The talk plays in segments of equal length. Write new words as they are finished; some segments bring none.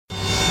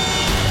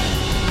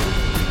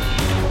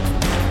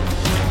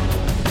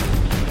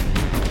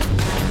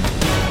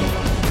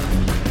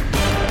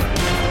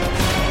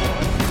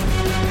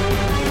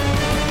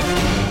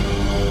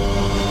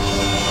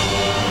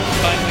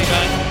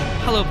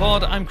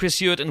Pod, I'm Chris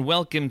Hewitt, and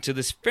welcome to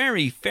this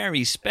very,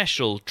 very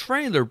special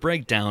trailer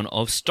breakdown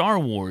of Star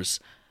Wars,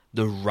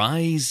 The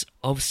Rise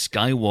of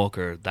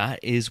Skywalker. That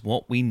is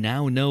what we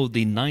now know,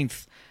 the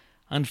 9th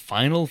and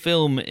final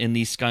film in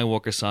the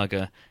Skywalker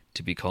saga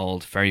to be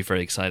called. Very,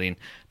 very exciting.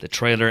 The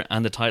trailer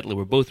and the title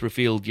were both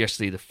revealed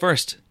yesterday, the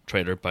first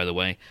trailer, by the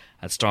way,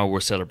 at Star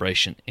Wars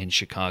Celebration in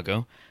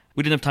Chicago.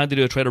 We didn't have time to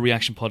do a trailer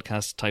reaction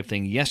podcast type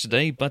thing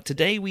yesterday, but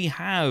today we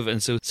have,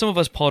 and so some of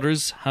us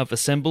podders have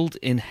assembled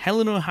in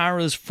Helen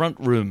O'Hara's front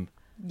room.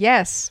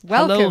 Yes,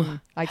 welcome. Hello,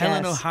 I guess.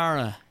 Helen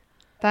O'Hara.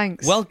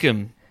 Thanks.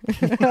 Welcome.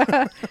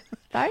 Thanks.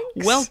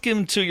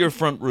 Welcome to your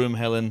front room,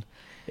 Helen.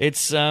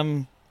 It's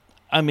a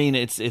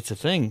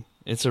thing.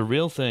 It's a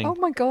real thing. Oh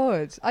my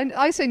god.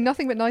 I say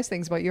nothing but nice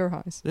things about your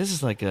house. This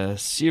is like a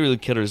serial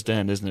killer's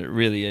den, isn't it? It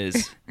really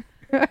is.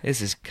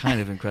 This is kind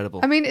of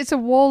incredible. I mean, it's a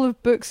wall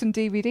of books and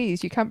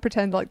DVDs. You can't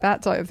pretend like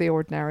that's out of the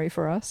ordinary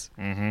for us.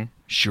 Mm-hmm.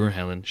 Sure,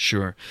 Helen,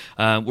 sure.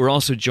 We're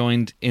also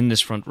joined in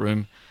this front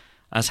room,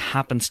 as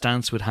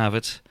happenstance would have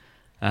it,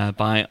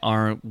 by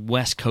our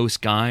West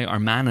Coast guy, our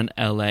man in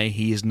LA.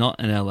 He is not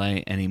in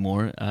LA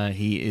anymore.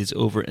 He is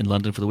over in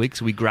London for the week,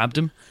 so we grabbed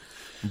him,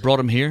 brought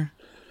him here,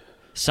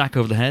 sack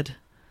over the head.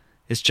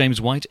 It's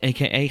James White,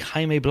 a.k.a.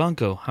 Jaime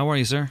Blanco. How are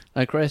you, sir?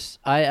 Hi, Chris.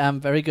 I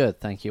am very good,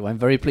 thank you. I'm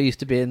very pleased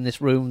to be in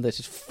this room that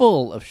is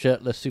full of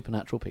shirtless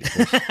supernatural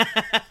people.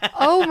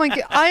 Oh my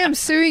god, I am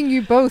suing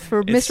you both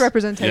for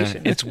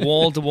misrepresentation. Yeah, it's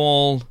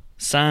wall-to-wall,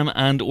 Sam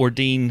and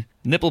Ordine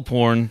nipple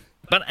porn.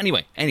 But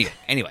anyway.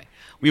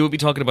 We will be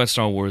talking about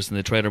Star Wars in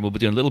the trailer. We'll be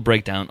doing a little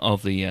breakdown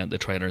of the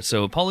trailer.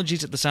 So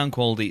apologies if the sound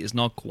quality is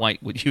not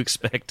quite what you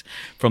expect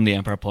from the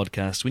Empire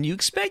Podcast. When you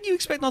expect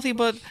nothing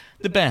but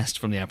the best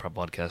from the Empire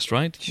Podcast,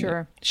 right?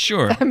 Sure.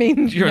 Sure. I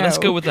mean, sure. no. Let's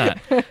go with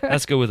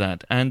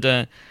that. And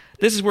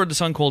this is where the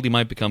sound quality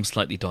might become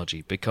slightly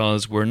dodgy,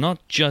 because we're not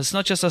just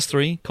us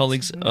three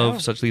colleagues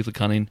of Such Lethal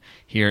Cunning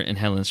here in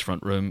Helen's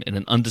front room in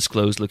an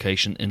undisclosed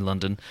location in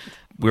London.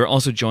 We're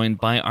also joined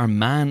by our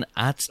man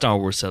at Star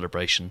Wars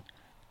Celebration.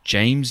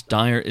 James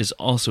Dyer is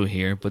also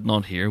here, but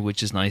not here,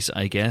 which is nice,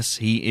 I guess.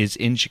 He is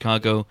in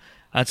Chicago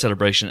at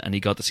Celebration, and he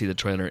got to see the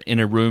trailer in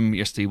a room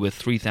yesterday with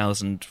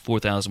 3,000,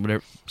 4,000,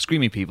 whatever,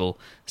 screaming people,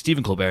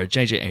 Stephen Colbert,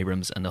 J.J.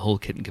 Abrams, and the whole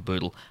kit and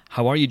caboodle.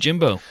 How are you,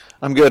 Jimbo?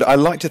 I'm good. I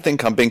like to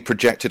think I'm being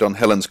projected on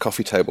Helen's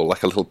coffee table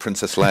like a little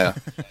Princess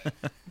Leia.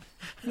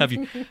 Have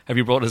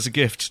you brought us a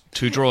gift?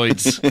 2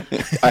 droids?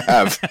 I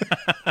have.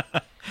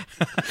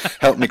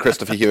 Help me,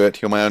 Christopher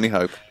Hewitt. You're my only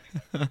hope.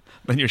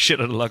 Then you're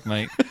shit out of luck,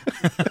 mate.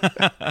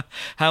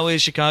 How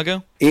is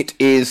Chicago? It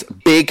is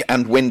big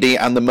and windy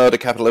and the murder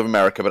capital of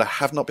America, but I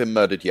have not been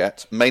murdered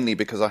yet, mainly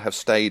because I have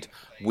stayed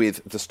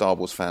with the Star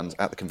Wars fans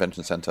at the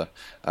convention centre.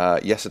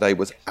 Yesterday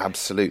was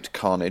absolute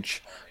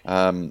carnage.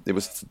 It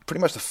was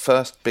pretty much the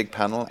first big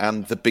panel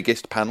and the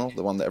biggest panel,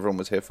 the one that everyone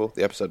was here for,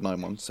 the episode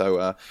 9 one.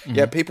 So,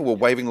 yeah, people were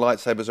waving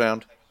lightsabers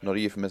around. Not a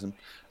euphemism.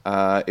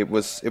 It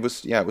was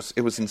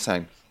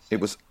insane. It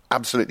was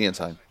absolutely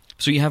insane.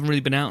 So you haven't really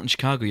been out in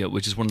Chicago yet,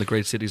 which is one of the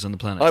great cities on the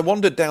planet. I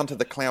wandered down to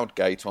the Cloud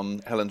Gate on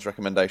Helen's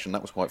recommendation.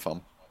 That was quite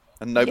fun.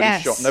 And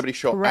nobody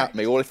shot at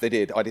me, or if they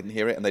did, I didn't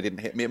hear it and they didn't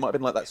hit me. It might have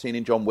been like that scene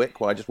in John Wick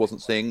where I just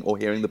wasn't seeing or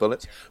hearing the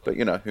bullets. But,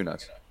 who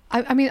knows?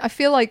 I mean, I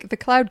feel like the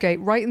Cloud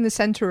Gate, right in the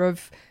centre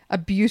of a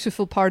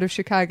beautiful part of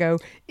Chicago,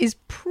 is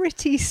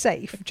pretty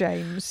safe,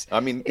 James. I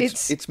mean,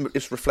 it's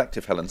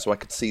reflective, Helen, so I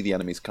could see the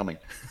enemies coming.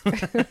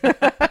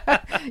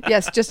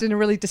 Yes, just in a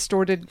really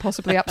distorted,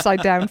 possibly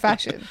upside-down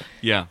fashion.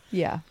 Yeah.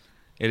 Yeah.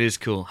 It is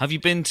cool. Have you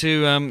been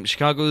to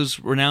Chicago's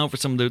renowned for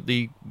some of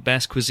the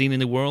best cuisine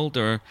in the world,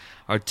 or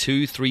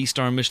 2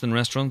 3-star Michelin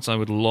restaurants? I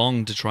would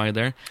long to try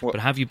there. But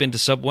have you been to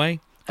Subway?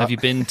 Have you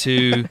been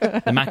to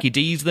the Mackie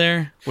D's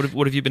there?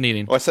 What have you been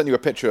eating? Well, I sent you a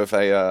picture of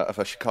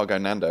a Chicago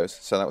Nando's,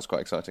 so that was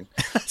quite exciting.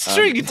 That's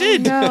true, you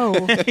did. No.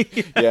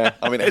 Yeah,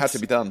 I mean, it had to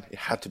be done. It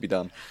had to be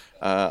done.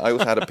 I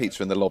also had a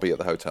pizza in the lobby at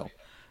the hotel.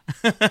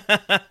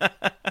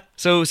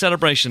 So,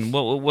 Celebration,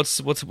 what's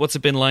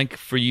it been like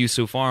for you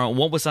so far?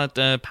 What was that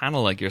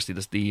panel like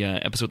yesterday, the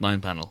episode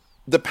 9 panel?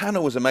 The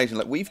panel was amazing.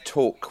 Like, we've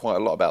talked quite a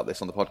lot about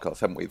this on the podcast,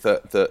 haven't we?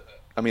 That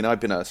I mean, I've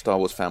been a Star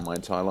Wars fan my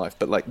entire life,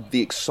 but like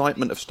the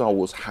excitement of Star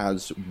Wars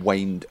has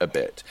waned a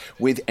bit.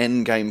 With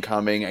Endgame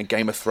coming and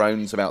Game of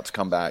Thrones about to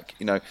come back,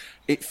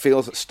 it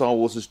feels that Star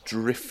Wars has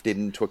drifted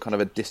into a kind of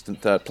a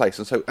distant third place.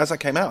 And so as I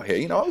came out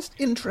here, I was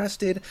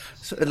interested,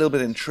 a little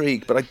bit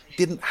intrigued, but I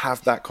didn't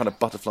have that kind of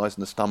butterflies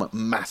in the stomach,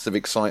 massive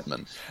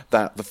excitement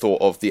that the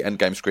thought of the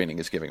Endgame screening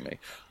is giving me.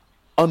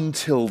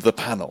 Until the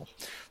panel.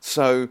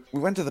 So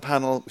we went to the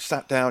panel,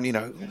 sat down, it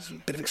was a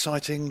bit of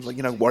exciting. Like,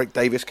 Warwick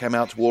Davis came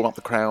out to warm up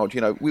the crowd.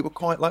 We were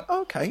quite like,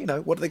 okay,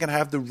 what are they going to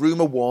have? The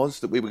rumour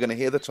was that we were going to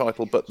hear the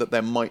title, but that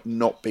there might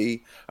not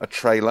be a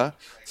trailer.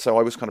 So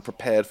I was kind of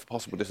prepared for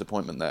possible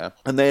disappointment there.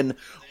 And then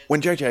when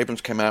J.J.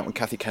 Abrams came out, when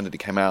Kathy Kennedy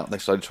came out, and they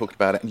started talking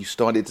about it, and you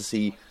started to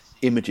see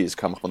images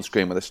come up on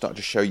screen where they start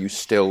to show you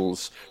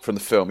stills from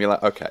the film. You're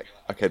like,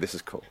 okay, this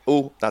is cool.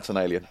 Oh, that's an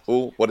alien.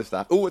 Oh, what is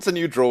that? Oh, it's a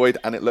new droid,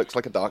 and it looks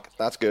like a duck.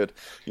 That's good.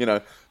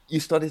 you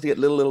started to get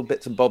little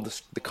bits and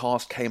bobs. The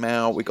cast came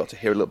out. We got to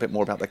hear a little bit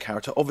more about their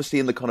character, obviously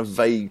in the kind of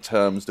vague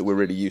terms that we're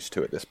really used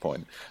to at this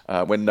point,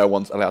 when no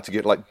one's allowed to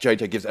get, like,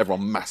 JJ gives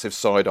everyone massive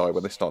side-eye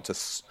when they start to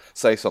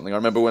say something. I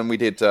remember when we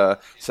did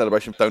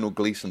Celebration, Donald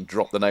Gleason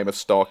dropped the name of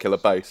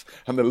Starkiller Base,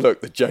 and the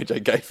look that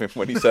JJ gave him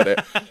when he said it,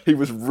 he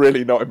was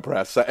really not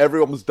impressed. So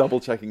everyone was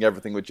double-checking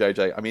everything with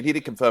JJ. I mean, he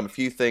did confirm a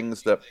few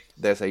things, that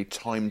there's a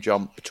time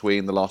jump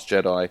between The Last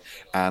Jedi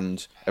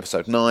and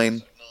Episode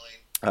 9.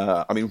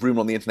 I mean, rumour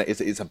on the internet is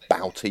it's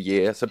about a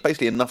year, so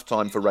basically enough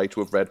time for Rey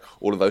to have read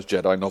all of those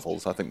Jedi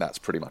novels. I think that's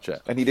pretty much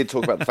it. And he did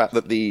talk about the fact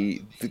that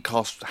the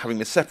cast, having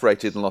been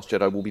separated in The Last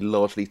Jedi, will be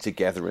largely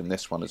together in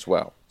this one as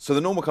well. So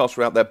the normal cast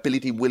were out there. Billy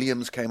D.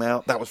 Williams came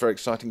out. That was very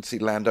exciting to see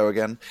Lando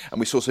again.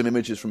 And we saw some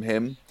images from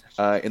him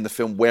in the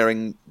film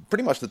wearing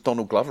pretty much the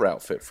Donald Glover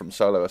outfit from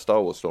Solo: A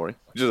Star Wars Story,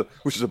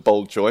 which is a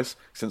bold choice,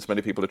 since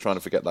many people are trying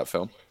to forget that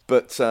film.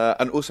 But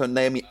and also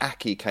Naomi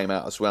Aki came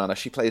out as well. Now,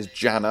 she plays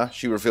Janna.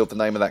 She revealed the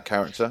name of that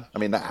character. I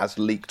mean, that has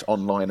leaked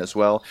online as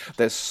well.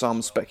 There's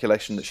some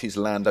speculation that she's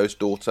Lando's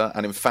daughter,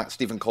 and in fact,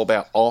 Stephen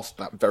Colbert asked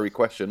that very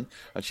question,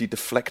 and she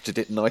deflected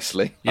it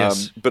nicely.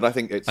 Yes. But I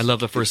think it's... I love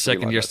that for a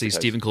second like yesterday,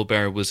 Stephen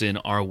Colbert was in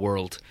Our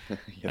World,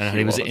 and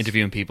he was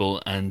interviewing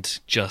people and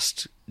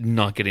just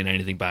not getting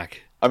anything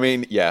back. I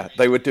mean, yeah,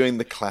 they were doing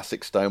the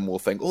classic Stonewall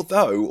thing.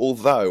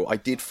 Although I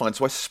did find...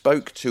 So I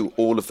spoke to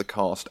all of the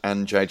cast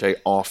and JJ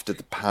after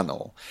the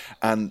panel.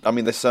 And, I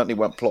mean, they certainly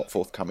weren't plot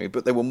forthcoming,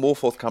 but they were more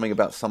forthcoming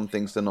about some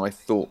things than I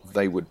thought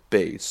they would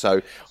be.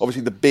 So,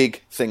 obviously, the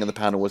big thing in the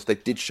panel was they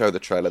did show the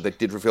trailer. They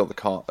did reveal the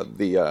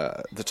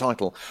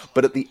title.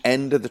 But at the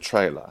end of the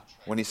trailer,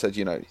 when he said,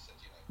 you know,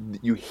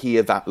 you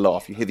hear that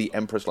laugh, you hear the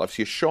Emperor's laugh. So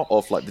you're shot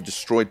off, like, the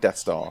destroyed Death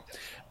Star,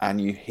 and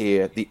you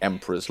hear the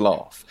Emperor's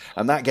laugh.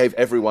 And that gave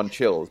everyone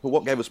chills. But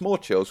what gave us more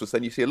chills was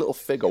then you see a little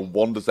figure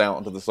wanders out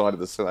onto the side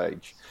of the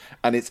stage,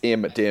 and it's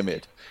Ian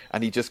McDiarmid.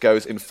 And he just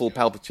goes in full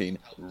Palpatine,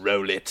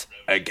 roll it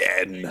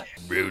again.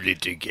 Roll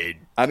it again.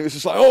 And it was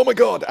just like, oh my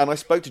God. And I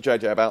spoke to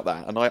JJ about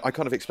that, and I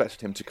kind of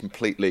expected him to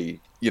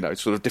completely, you know,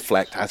 sort of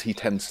deflect, as he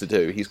tends to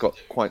do. He's got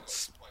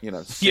quite...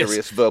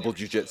 serious verbal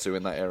jiu-jitsu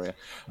in that area.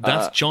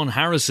 That's John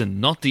Harrison,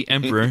 not the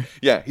Emperor.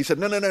 Yeah, he said,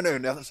 no,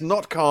 that's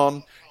not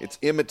Khan. It's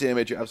Ian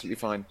McDiarmid, you're absolutely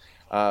fine.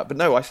 But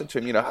no, I said to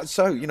him,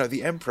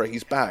 the Emperor,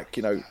 he's back,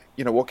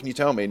 what can you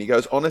tell me? And he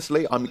goes,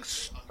 honestly,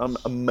 I'm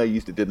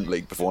amazed it didn't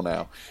leak before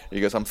now.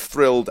 He goes, I'm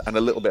thrilled and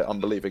a little bit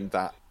unbelieving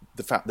that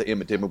the fact that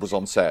Ian McDiarmid was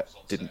on set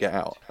didn't get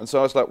out. And so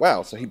I was like,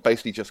 wow, so he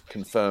basically just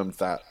confirmed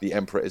that the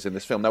Emperor is in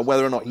this film. Now,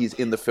 whether or not he's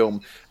in the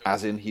film,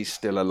 as in he's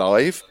still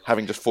alive,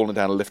 having just fallen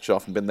down a lift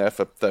shaft and been there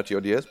for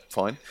 30-odd years,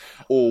 fine.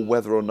 Or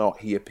whether or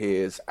not he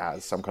appears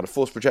as some kind of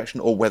force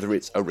projection, or whether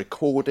it's a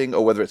recording,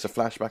 or whether it's a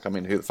flashback, I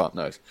mean, who the fuck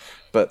knows?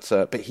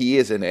 But he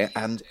is in it,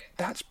 and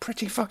that's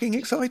pretty fucking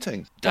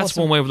exciting. That's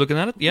one way of looking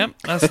at it, yeah,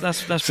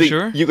 that's for See,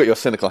 sure. You got your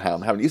cynical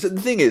hound, haven't you? So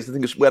the thing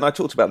is, when I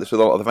talked about this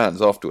with a lot of the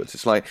fans afterwards,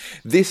 it's like,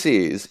 this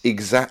is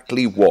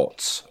exactly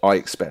what I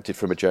expected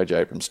from a J.J.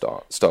 Abrams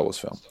Star Wars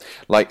film.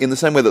 Like, in the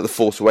same way that The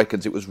Force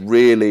Awakens, it was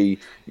really,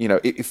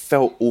 it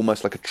felt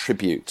almost like a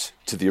tribute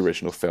to the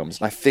original films.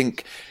 And I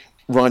think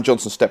Rian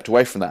Johnson stepped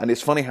away from that. And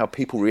it's funny how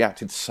people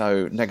reacted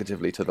so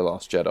negatively to The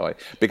Last Jedi,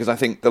 because I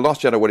think The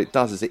Last Jedi, what it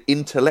does is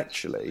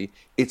intellectually,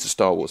 it's a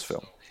Star Wars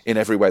film in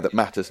every way that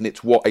matters, and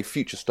it's what a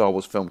future Star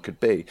Wars film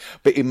could be.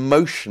 But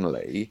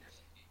emotionally,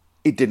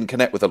 it didn't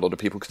connect with a lot of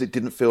people because it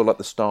didn't feel like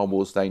the Star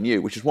Wars they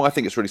knew, which is why I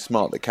think it's really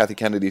smart that Kathy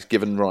Kennedy's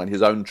given Ryan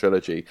his own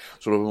trilogy,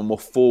 sort of a more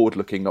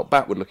forward-looking, not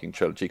backward-looking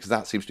trilogy, because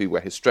that seems to be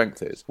where his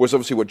strength is. Whereas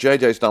obviously what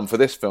JJ's done for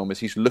this film is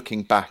he's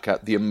looking back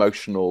at the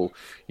emotional,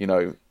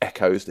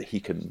 echoes that he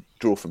can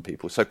draw from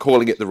people. So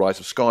calling it The Rise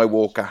of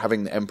Skywalker,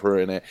 having the Emperor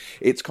in it,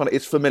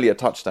 it's familiar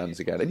touchstones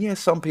again. And yes,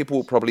 some people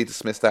will probably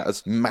dismiss that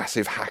as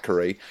massive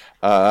hackery,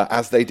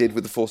 as they did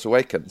with The Force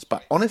Awakens.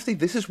 But honestly,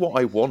 this is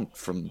what I want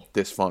from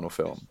this final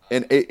film.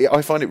 And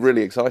I find it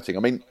really exciting.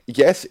 I mean,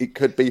 yes, it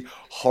could be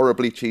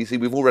horribly cheesy.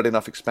 We've all read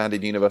enough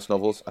expanded universe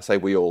novels. I say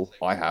we all.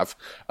 I have.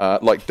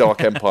 Like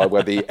Dark Empire,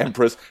 where the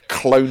Emperor's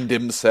cloned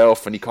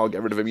himself and he can't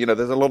get rid of him.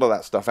 There's a lot of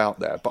that stuff out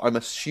there. But I'm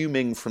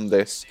assuming from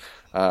this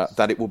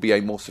that it will be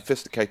a more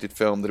sophisticated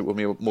film, that it will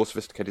be a more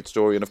sophisticated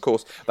story. And of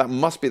course, that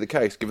must be the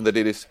case, given that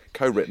it is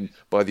co-written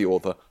by the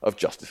author of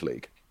Justice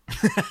League.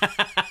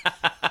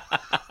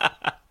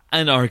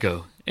 And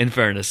Argo, in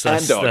fairness.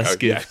 Let's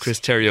give Chris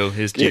Terrio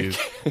his due.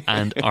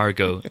 And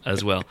Argo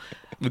as well.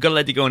 We've got to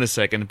let you go in a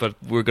second, but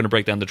we're going to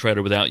break down the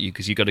trailer without you,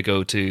 because you got to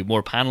go to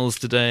more panels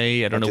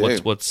today. I don't know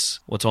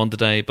what's on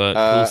today, but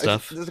cool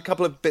stuff. There's a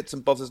couple of bits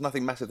and bobs. There's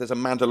nothing massive. There's a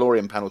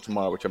Mandalorian panel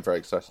tomorrow, which I'm very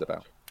excited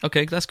about.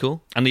 Okay, that's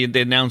cool. And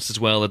they announced as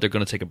well that they're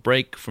going to take a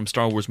break from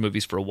Star Wars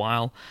movies for a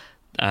while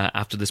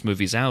after this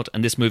movie's out.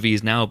 And this movie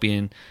is now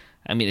being...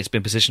 it's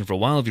been positioned for a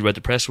while. If you read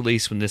the press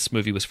release when this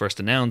movie was first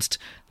announced,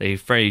 they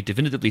very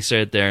definitively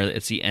said there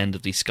it's the end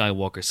of the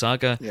Skywalker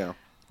saga. Yeah.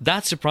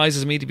 That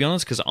surprises me, to be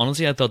honest, because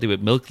honestly I thought they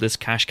would milk this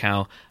cash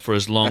cow for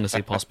as long as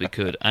they possibly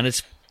could. And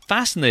it's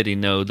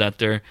fascinating, though, that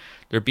they're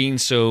being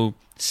so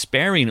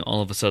sparing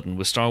all of a sudden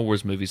with Star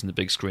Wars movies on the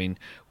big screen,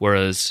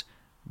 whereas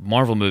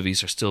Marvel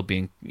movies are still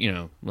being,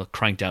 well,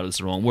 cranked out is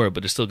the wrong word,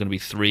 but there's still going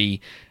to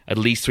be at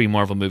least three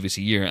Marvel movies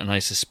a year, and I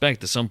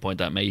suspect at some point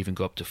that may even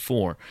go up to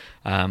four,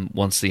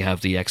 once they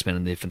have the X-Men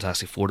and the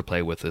Fantastic Four to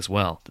play with as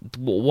well.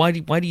 Why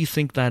do you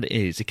think that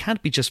is? It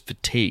can't be just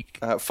fatigue.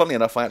 Funnily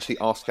enough, I actually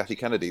asked Kathy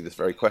Kennedy this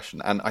very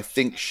question, and I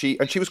think she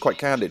was quite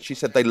candid. She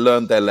said they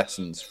learned their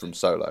lessons from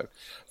Solo,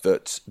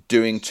 that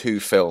doing two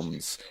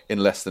films in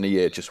less than a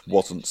year just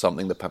wasn't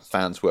something the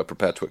fans were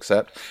prepared to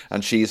accept.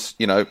 And she's,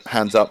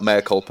 hands up,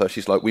 mea culpa.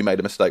 She's like, we made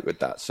a mistake with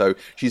that. So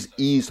she's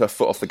eased her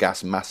foot off the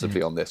gas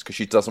massively on this because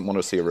she doesn't want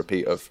to see a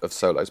repeat of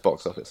Solo's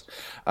box office.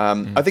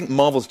 I think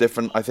Marvel's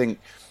different. I think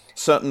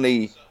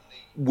certainly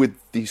with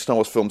the Star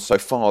Wars films so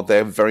far,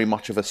 they're very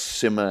much of a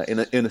similar in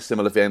a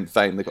similar vein.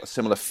 They've got a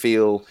similar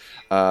feel.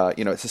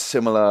 It's a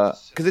similar,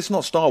 because it's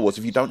not Star Wars.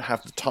 If you don't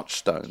have the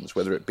touchstones,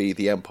 whether it be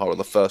the Empire or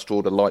the First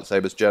Order,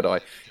 lightsabers,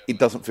 Jedi, it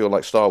doesn't feel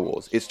like Star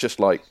Wars. It's just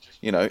like,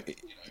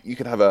 you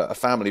could have a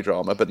family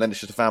drama, but then it's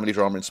just a family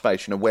drama in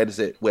space. Where does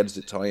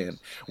it tie in?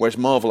 Whereas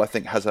Marvel, I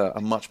think, has a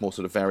much more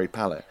sort of varied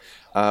palette.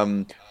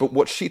 But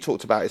what she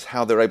talked about is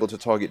how they're able to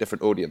target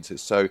different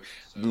audiences. So,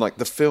 like,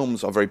 the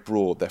films are very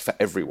broad; they're for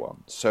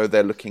everyone. So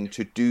they're looking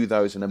to do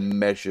those in a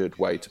measured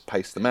way to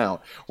pace them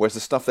out. Whereas the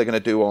stuff they're going to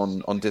do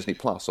on Disney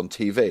Plus, on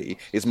TV,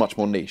 is much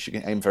more niche. You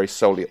can aim very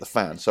solely at the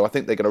fans. So I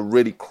think they're going to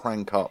really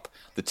crank up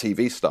the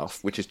TV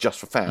stuff, which is just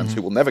for fans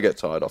who will never get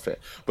tired of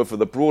it. But for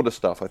the broader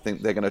stuff, I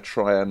think they're going to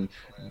try and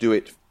do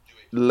it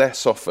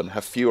less often,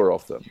 have fewer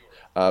of them,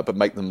 but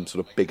make them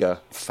sort of bigger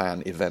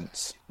fan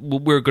events.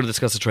 We're going to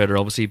discuss the trailer,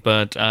 obviously,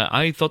 but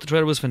I thought the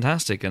trailer was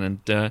fantastic.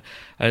 And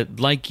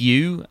like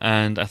you,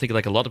 and I think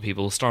like a lot of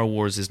people, Star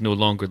Wars is no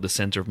longer the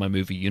center of my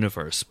movie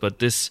universe. But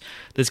this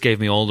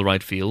gave me all the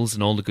right feels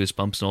and all the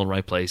goosebumps in all the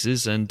right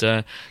places. And,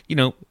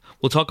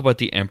 we'll talk about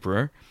the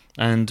Emperor.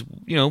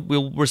 And,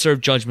 we'll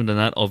reserve judgment on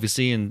that,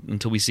 obviously,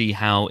 until we see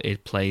how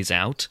it plays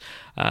out.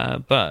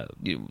 But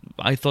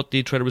I thought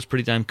the trailer was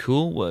pretty damn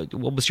cool.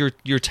 What was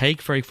your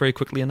take very, very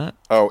quickly on that?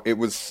 Oh, it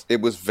was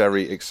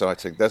very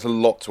exciting. There's a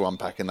lot to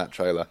unpack in that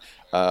trailer.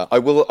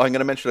 I'm going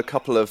to mention a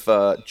couple of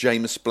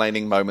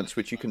James-splaining moments,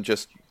 which you can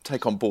just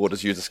take on board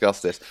as you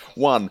discuss this.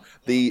 One,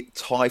 the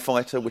TIE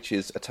fighter, which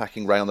is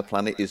attacking Rey on the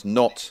planet, is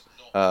not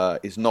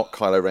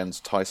Kylo Ren's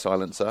TIE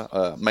silencer,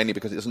 mainly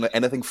because it doesn't look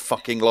anything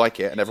fucking like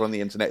it, and everyone on the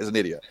internet is an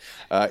idiot.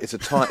 It's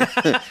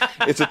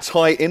a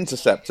TIE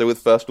interceptor with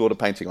First Order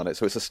painting on it,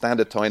 so it's a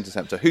standard TIE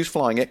interceptor. Who's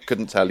flying it?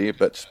 Couldn't tell you,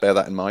 but just bear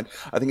that in mind.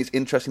 I think it's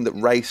interesting that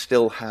Rey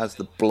still has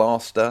the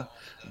blaster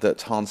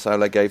that Han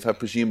Solo gave her,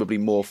 presumably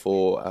more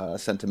for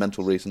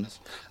sentimental reasons,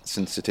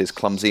 since it is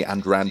clumsy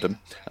and random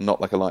and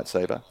not like a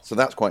lightsaber. So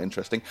that's quite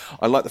interesting.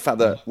 I like the fact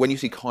that when you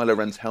see Kylo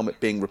Ren's helmet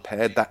being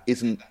repaired,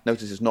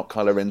 notice it's not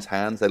Kylo Ren's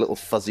hands, they're little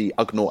fuzzy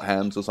Ugnaught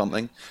hands or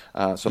something.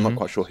 So I'm not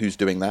quite sure who's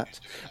doing that.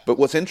 But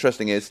what's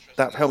interesting is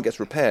that helmet gets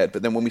repaired,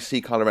 but then when we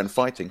see Kylo Ren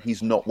fighting,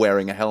 he's not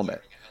wearing a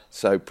helmet.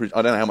 So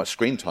I don't know how much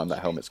screen time that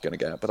helmet's going to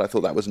get, but I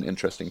thought that was an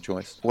interesting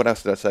choice. What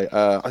else did I say?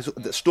 I saw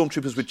the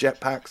stormtroopers with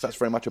jetpacks. That's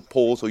very much a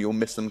pause or you'll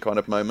miss them kind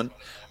of moment.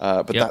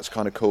 But that's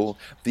kind of cool.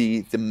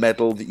 The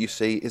medal that you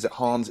see, is it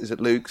Han's? Is it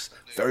Luke's?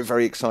 Very,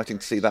 very exciting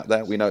to see that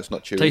there. We know it's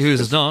not Chewie's. Tell you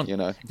whose it's not.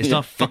 It's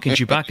not fucking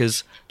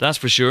Chewbacca's. That's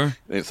for sure.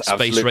 It's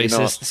Space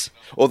racists.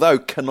 Not. Although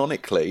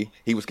canonically,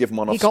 he was given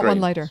one off screen. He got one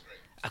later.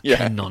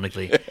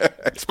 Canonically.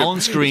 On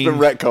screen or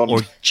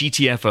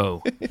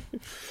GTFO.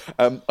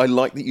 I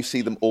like that you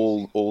see them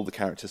all the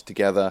characters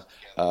together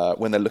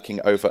when they're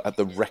looking over at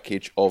the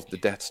wreckage of the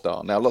Death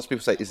Star. Now, lots of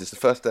people say, is this the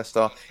first Death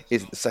Star?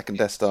 Is it the second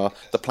Death Star?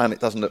 The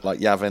planet doesn't look like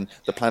Yavin.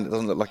 The planet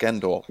doesn't look like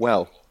Endor.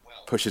 Well,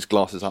 push his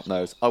glasses up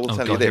nose. I will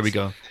tell you this. Here we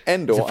go.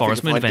 Endor, the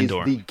forest moon of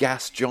Endor, is the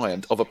gas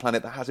giant of a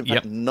planet that has, in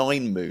fact,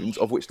 9 moons,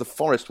 of which the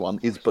forest one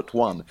is but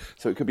 1.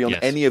 So it could be on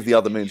any of the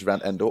other moons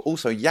around Endor.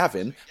 Also,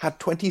 Yavin had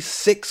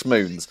 26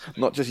 moons,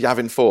 not just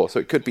Yavin 4. So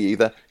it could be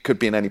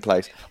in any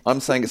place.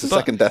 I'm saying it's the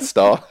second Death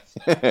Star,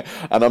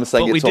 and I'm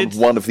saying it's on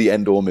one of the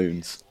Endor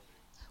moons.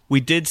 We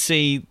did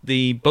see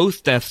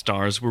both Death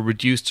Stars were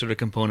reduced to their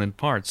component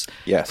parts.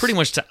 Yes. Pretty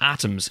much to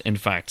atoms, in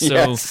fact.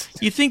 So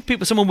you think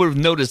someone would have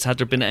noticed had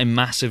there been a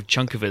massive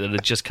chunk of it that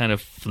had just kind of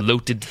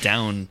floated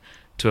down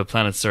to a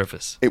planet's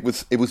surface. It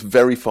was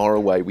very far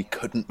away. We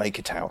couldn't make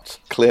it out.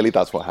 Clearly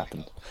that's what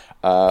happened.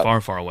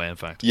 Far away, in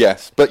fact.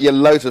 Yes, but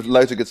loads of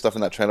good stuff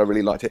in that trailer. I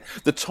really liked it.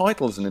 The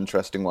title's an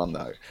interesting one,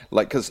 though.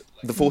 Because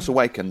The Force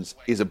Awakens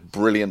is a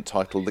brilliant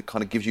title that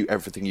kind of gives you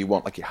everything you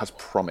want. Like, it has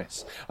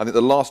promise. I think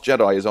The Last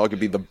Jedi is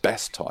arguably the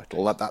best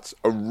title. That's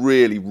a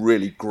really,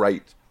 really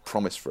great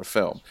promise for a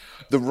film.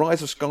 The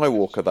Rise of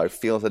Skywalker, though,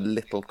 feels a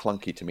little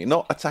clunky to me.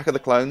 Not Attack of the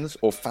Clones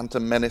or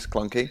Phantom Menace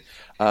clunky,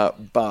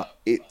 but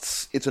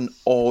it's an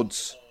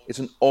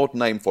odd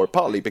name for it.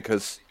 Partly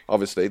because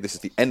obviously this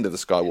is the end of the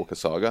Skywalker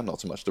saga, not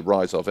so much the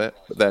rise of it.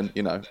 But then,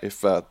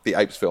 if the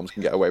Apes films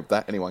can get away with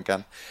that, anyone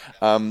can.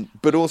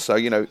 But also,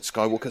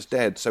 Skywalker's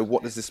dead. So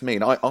what does this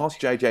mean? I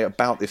asked JJ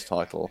about this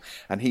title,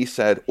 and he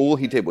said all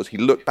he did was he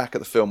looked back at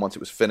the film once it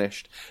was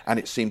finished, and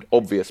it seemed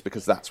obvious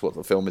because that's what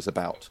the film is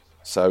about.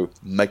 So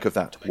make of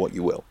that what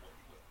you will.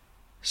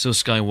 So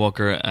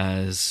Skywalker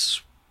as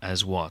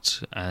as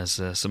what?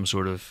 As some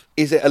sort of...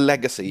 Is it a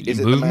legacy? Is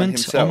it the man movement,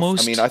 himself?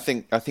 almost? I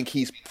mean, I think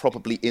he's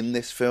probably in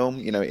this film,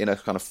 in a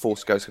kind of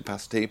Force Ghost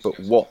capacity. But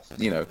what,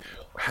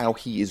 how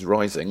he is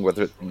rising, what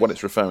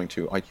it's referring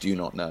to, I do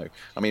not know.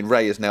 I mean,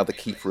 Rey is now the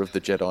keeper of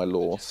the Jedi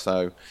law,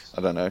 so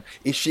I don't know.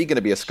 Is she going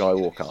to be a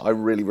Skywalker? I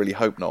really, really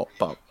hope not,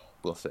 but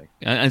we'll see.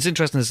 And it's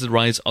interesting. This is the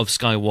rise of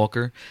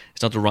Skywalker.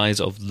 It's not the rise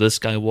of the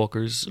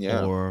Skywalkers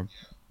or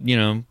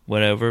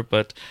whatever.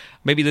 But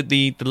maybe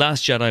the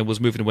Last Jedi was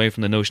moving away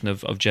from the notion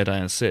of Jedi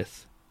and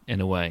Sith in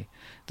a way.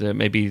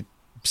 Maybe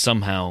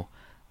somehow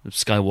the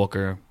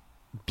Skywalker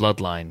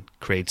bloodline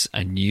creates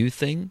a new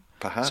thing.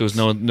 Perhaps. So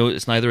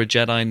it's neither a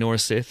Jedi nor a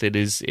Sith. It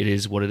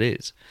is what it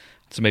is.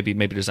 So maybe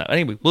there's that.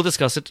 Anyway, we'll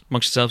discuss it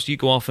amongst yourselves. You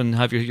go off and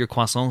have your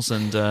croissants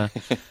and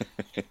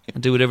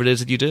do whatever it is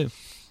that you do.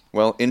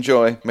 Well,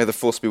 enjoy. May the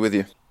Force be with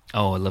you.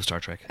 Oh, I love Star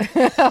Trek.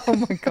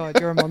 Oh my God,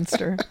 you're a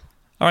monster.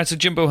 All right, so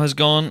Jimbo has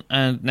gone,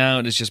 and now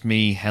it is just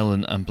me,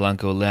 Helen, and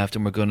Blanco left,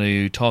 and we're going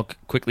to talk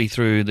quickly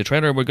through the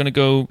trailer. We're going to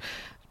go,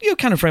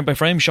 kind of frame by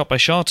frame, shot by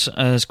shot,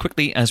 as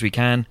quickly as we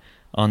can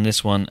on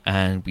this one,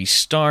 and we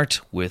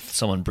start with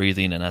someone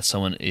breathing, and that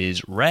someone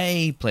is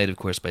Rey, played, of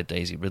course, by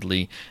Daisy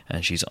Ridley,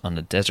 and she's on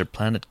a desert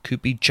planet.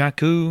 Could be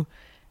Jakku,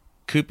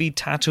 could be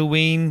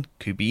Tatooine,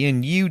 could be a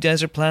new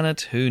desert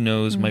planet. Who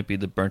knows? Might be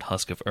the burnt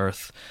husk of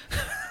Earth.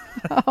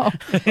 Oh,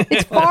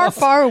 it's far,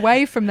 far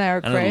away from there,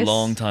 Chris. And a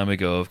long time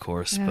ago, of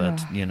course,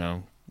 but Yeah.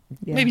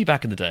 maybe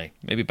back in the day.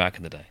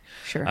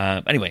 Sure.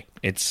 Anyway,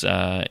 it's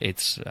there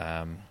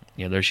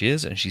she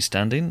is, and she's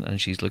standing, and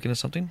she's looking at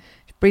something.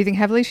 Breathing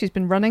heavily. She's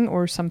been running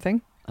or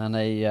something. And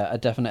a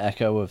definite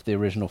echo of the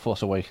original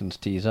Force Awakens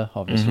teaser,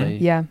 obviously.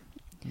 Yeah.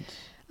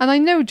 And I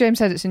know James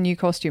said it's a new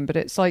costume, but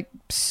it's like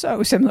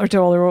so similar to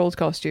all her old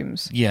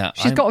costumes. Yeah,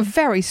 She's got a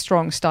very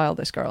strong style,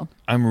 this girl.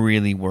 I'm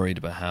really worried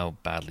about how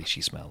badly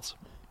she smells.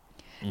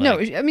 No,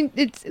 I mean,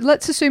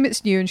 let's assume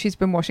it's new and she's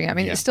been washing it. I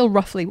mean, Yeah. it's still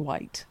roughly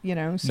white,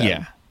 So.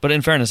 Yeah, but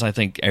in fairness, I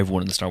think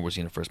everyone in the Star Wars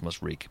universe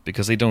must reek,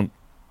 because they don't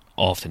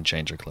often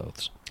change their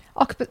clothes.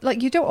 Oh,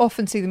 but you don't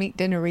often see them eat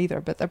dinner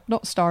either, but they're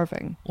not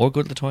starving. Or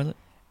go to the toilet.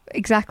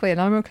 Exactly, and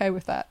I'm okay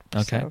with that.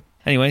 Okay. So.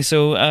 Anyway,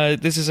 so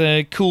this is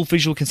a cool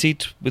visual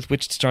conceit with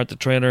which to start the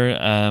trailer.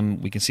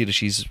 We can see that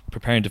she's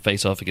preparing to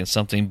face off against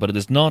something, but it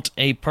is not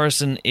a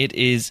person, it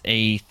is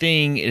a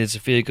thing, it is a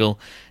vehicle,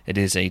 it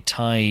is a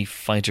TIE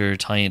fighter,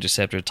 TIE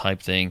interceptor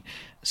type thing,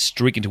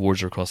 streaking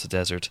towards her across the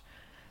desert.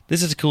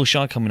 This is a cool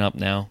shot coming up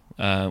now,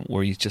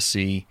 where you just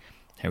see,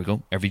 here we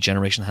go, every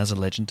generation has a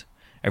legend.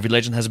 Every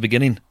legend has a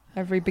beginning.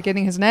 Every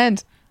beginning has an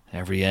end.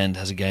 Every end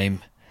has a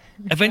game.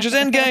 Avengers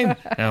Endgame!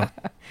 No.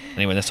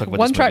 Anyway, let's talk about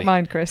this movie. One track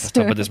mind, Chris. Let's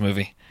talk about this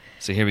movie.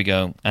 So here we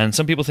go. And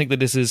some people think that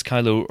this is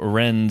Kylo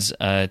Ren's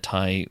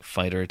TIE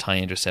fighter, TIE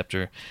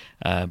interceptor.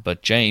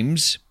 But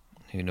James,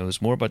 who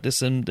knows more about this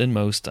than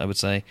most, I would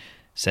say,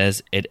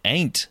 says it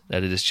ain't,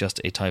 that it is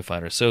just a TIE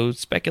fighter. So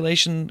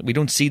speculation, we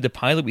don't see the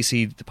pilot, we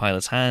see the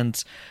pilot's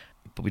hands,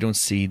 but we don't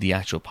see the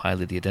actual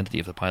pilot, the identity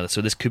of the pilot.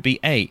 So this could be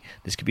a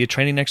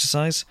training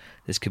exercise.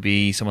 This could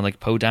be someone like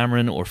Poe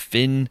Dameron or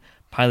Finn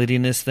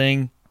piloting this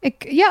thing.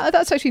 Yeah,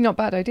 that's actually not a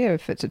bad idea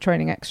if it's a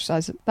training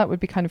exercise. That would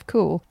be kind of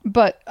cool.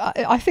 But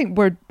I think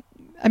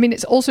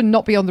it's also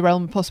not beyond the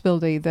realm of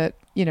possibility that,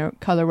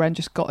 Kylo Ren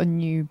just got a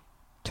new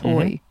toy.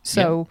 Mm-hmm.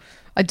 So yeah.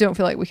 I don't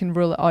feel like we can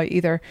rule it out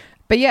either.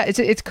 But yeah,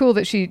 it's cool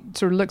that she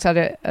sort of looks at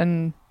it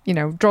and,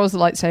 draws the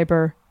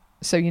lightsaber.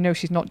 So,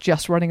 she's not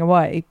just running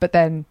away, but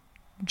then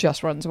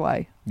just runs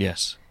away.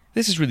 Yes.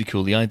 This is really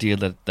cool. The idea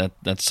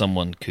that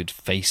someone could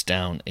face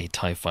down a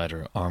TIE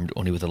fighter armed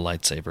only with a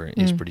lightsaber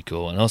is pretty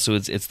cool. And also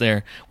it's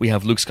there. We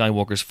have Luke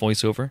Skywalker's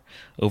voiceover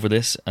over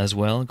this as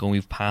well. Going,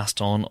 we've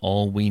passed on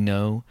all we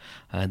know.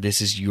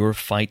 This is your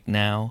fight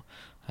now.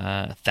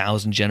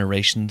 1,000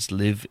 generations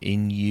live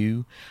in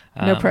you.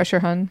 No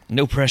pressure, hun.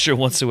 No pressure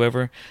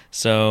whatsoever.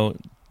 So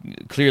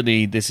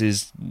clearly this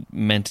is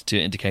meant to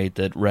indicate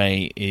that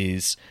Rey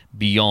is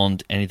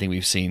beyond anything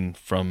we've seen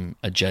from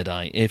a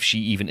Jedi, if she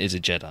even is a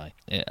Jedi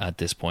at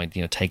this point,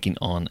 taking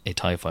on a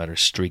TIE fighter,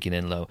 streaking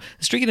in low.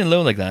 Streaking in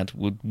low like that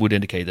would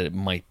indicate that it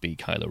might be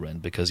Kylo Ren,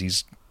 because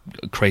he's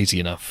crazy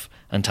enough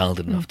and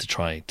talented enough to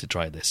try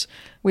this.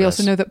 We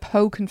also know that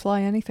Poe can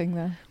fly anything,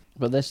 though.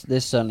 But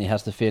this certainly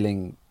has the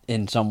feeling,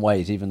 in some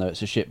ways, even though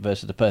it's a ship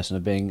versus a person,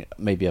 of being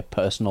maybe a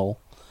personal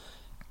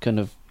kind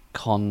of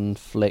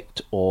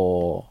conflict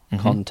or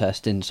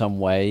contest in some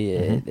way.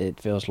 It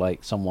feels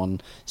like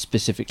someone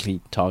specifically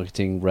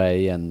targeting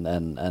Rey,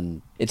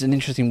 and it's an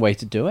interesting way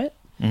to do it.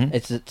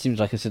 It seems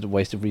like it's a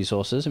waste of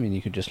resources. I mean,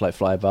 you could just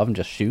fly above and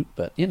just shoot,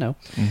 but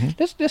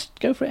let's just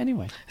go for it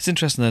anyway. It's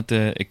interesting that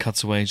it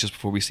cuts away just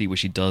before we see what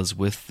she does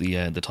with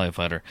the TIE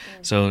fighter.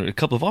 So a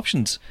couple of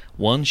options.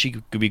 One, she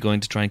could be going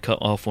to try and cut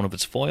off one of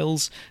its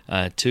foils.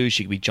 Two,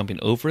 she could be jumping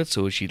over it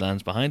so she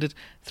lands behind it.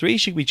 Three,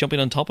 she could be jumping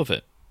on top of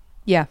it.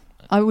 Yeah,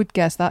 I would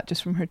guess that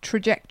just from her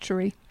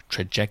trajectory.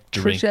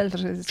 Trajectory.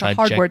 It's a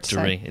hard word to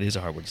say. It is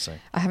a hard word to say.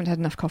 I haven't had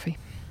enough coffee.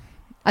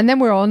 And then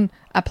we're on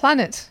a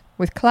planet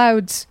with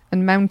clouds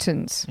and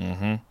mountains.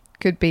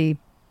 Could be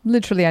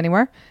literally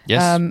anywhere.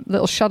 Yes.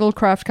 Little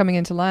shuttlecraft coming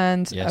into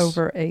land Yes.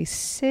 over a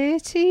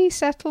city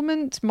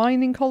settlement,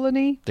 mining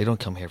colony. They don't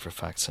come here for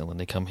facts, Helen.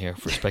 They come here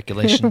for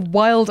speculation.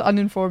 Wild,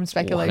 uninformed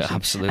speculation. Well,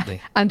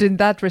 absolutely. And in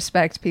that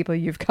respect, people,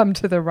 you've come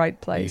to the right You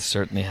place.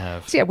 certainly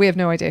have. So yeah, we have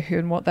no idea who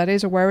and what that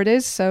is or where it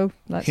is. So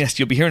let's... Yes,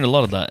 you'll be hearing a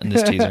lot of that in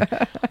this teaser.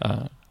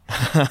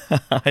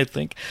 I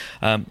think.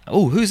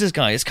 Who's this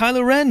guy? It's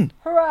Kylo Ren.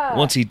 Hurrah!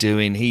 What's he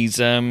doing? He's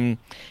going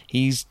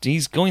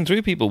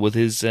through people with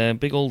his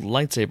big old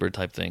lightsaber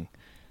type thing,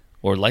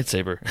 or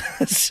lightsaber,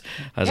 as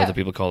other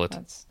people call it.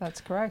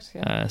 That's correct.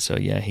 Yeah. So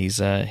yeah, he's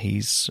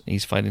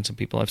fighting some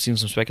people. I've seen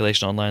some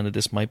speculation online that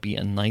this might be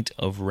a Knight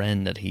of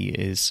Ren that he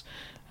is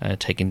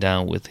taking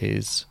down with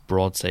his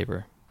broad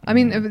saber. I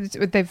mean,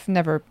 they've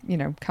never,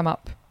 come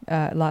up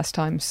last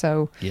time,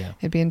 so Yeah.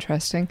 it'd be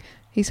interesting.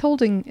 He's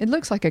holding, it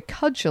looks like a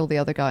cudgel the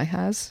other guy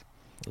has.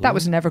 That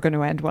was never going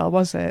to end well,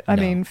 was it? I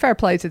No. mean, fair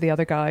play to the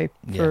other guy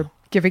for Yeah.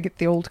 giving it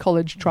the old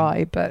college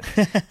try, but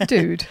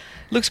dude.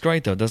 Looks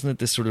great though, doesn't it?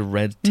 This sort of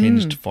red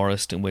tinged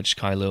forest in which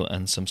Kylo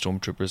and some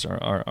stormtroopers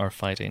are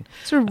fighting.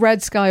 Sort of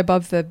red sky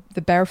above the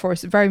bear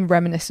forest, very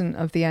reminiscent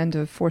of the end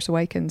of Force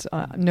Awakens,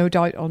 no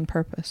doubt on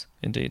purpose.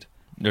 Indeed.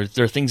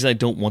 There are things that I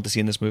don't want to see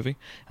in this movie,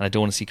 and I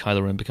don't want to see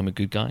Kylo Ren become a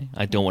good guy.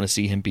 I don't want to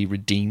see him be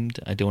redeemed.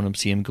 I don't want to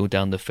see him go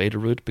down the Vader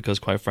route, because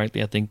quite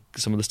frankly, I think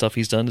some of the stuff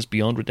he's done is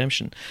beyond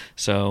redemption.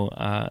 So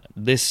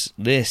this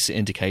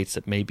indicates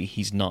that maybe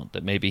he's not,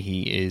 that maybe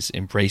he is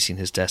embracing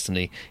his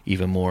destiny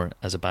even more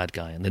as a bad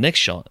guy. And the next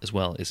shot as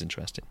well is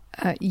interesting.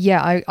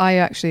 I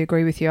actually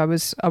agree with you. I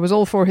was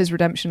all for his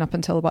redemption up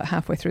until about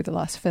halfway through the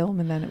last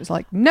film, and then it was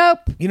like, nope,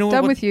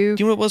 done with you.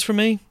 Do you know what it was for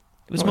me?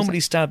 It was the What was moment it?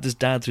 he stabbed his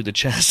dad through the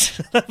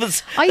chest. that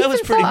was I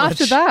pretty thought much.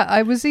 after that,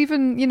 I was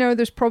even,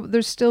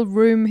 there's still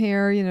room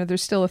here,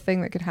 there's still a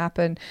thing that could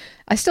happen.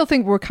 I still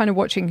think we're kind of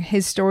watching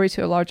his story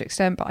to a large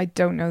extent, but I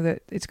don't know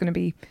that it's going to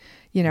be,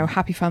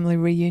 happy family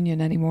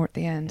reunion anymore at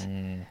the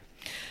end.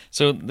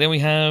 So then we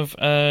have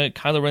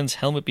Kylo Ren's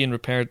helmet being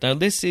repaired. Now,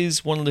 this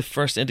is one of the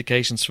first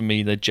indications for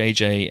me that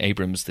J.J.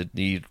 Abrams,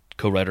 the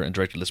co-writer and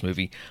director of this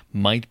movie,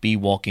 might be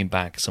walking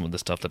back some of the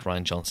stuff that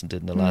Rian Johnson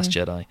did in The Last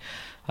Jedi.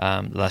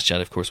 The Last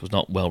Jedi, of course, was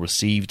not well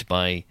received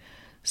by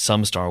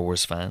some Star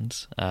Wars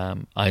fans.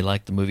 I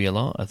like the movie a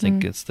lot. I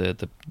think it's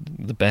the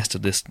best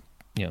of this,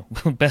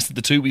 best of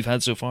the two we've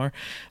had so far,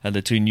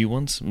 the two new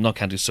ones. I'm not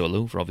counting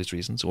Solo for obvious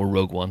reasons, or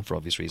Rogue One for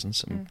obvious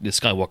reasons, the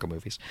Skywalker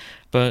movies.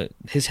 But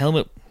his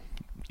helmet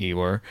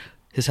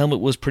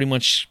was pretty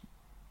much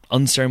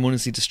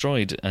unceremoniously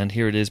destroyed, and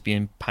here it is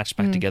being patched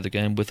back together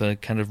again with a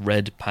kind of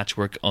red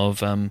patchwork of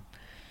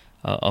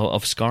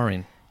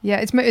scarring. Yeah,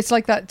 it's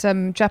like that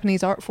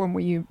Japanese art form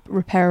where you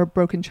repair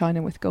broken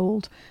china with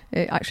gold.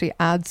 It actually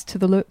adds to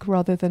the look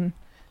rather than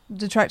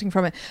detracting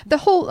from it. The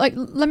whole,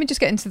 let me just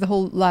get into the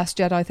whole Last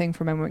Jedi thing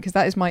for a moment, because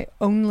that is my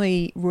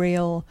only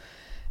real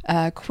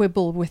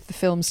quibble with the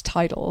film's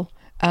title.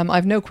 I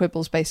have no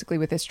quibbles basically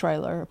with this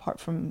trailer, apart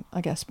from,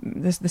 I guess,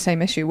 the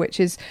same issue, which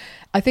is,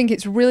 I think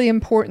it's really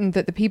important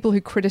that the people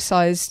who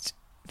criticised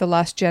The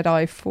Last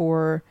Jedi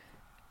for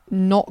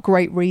not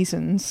great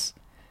reasons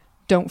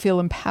don't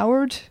feel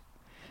empowered.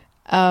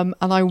 And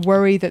I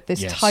worry that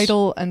this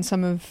title and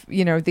some of,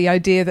 the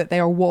idea that they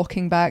are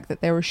walking back, that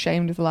they're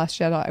ashamed of The Last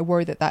Jedi, I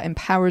worry that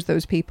empowers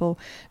those people,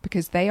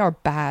 because they are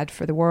bad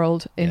for the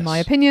world, in my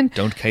opinion.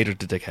 Don't cater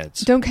to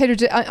dickheads. Don't cater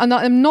to... And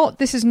I'm not...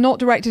 This is not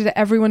directed at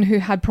everyone who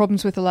had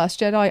problems with The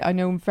Last Jedi. I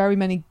know very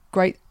many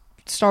great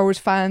Star Wars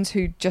fans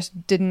who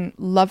just didn't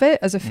love it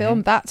as a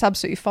film. That's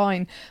absolutely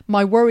fine.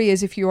 My worry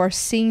is if you are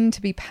seen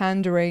to be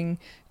pandering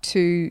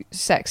to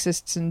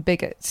sexists and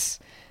bigots,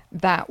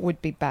 that would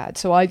be bad.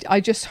 So I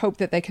just hope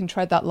that they can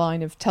tread that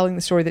line of telling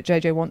the story that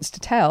JJ wants to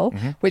tell,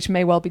 which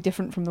may well be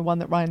different from the one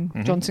that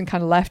Rian Johnson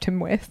kind of left him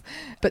with,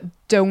 but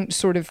don't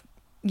sort of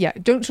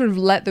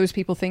let those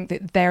people think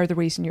that they're the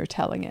reason you're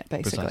telling it,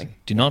 basically. Precisely.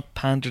 Do not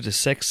pander to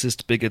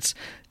sexist bigots.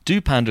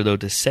 Do pander, though,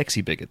 to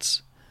sexy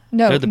bigots.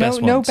 No, They're the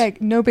best ones.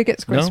 No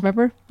bigots, Chris, No?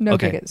 remember? No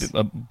Okay. bigots.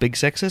 Big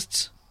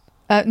sexists?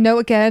 No,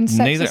 again, sexist.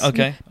 Neither?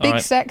 Okay, all Big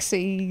right.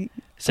 Sexy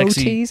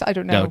Sexy OTs? I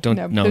don't know.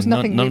 No, there's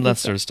nothing none of that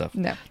needless sort of stuff.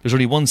 No. There's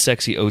only one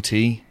sexy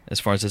OT, as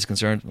far as this is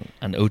concerned,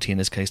 and OT in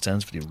this case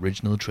stands for the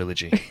original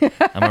trilogy.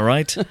 Am I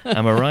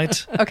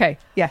right? Okay,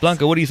 yes.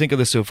 Blanca, what do you think of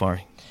this so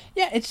far?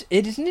 Yeah, it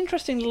is an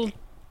interesting little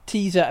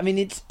teaser. I mean,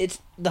 it's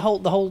the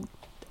whole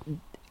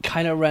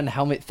Kylo Ren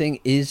helmet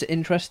thing is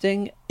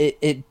interesting.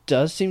 It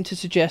does seem to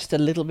suggest a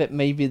little bit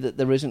maybe that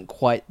there isn't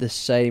quite the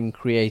same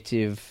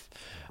creative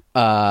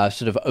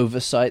sort of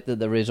oversight that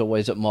there is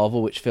always at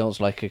Marvel, which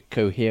feels like a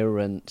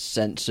coherent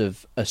sense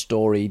of a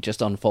story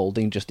just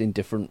unfolding just in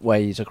different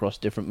ways across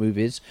different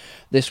movies.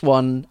 This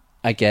one,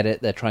 I get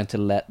it. They're trying to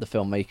let the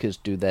filmmakers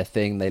do their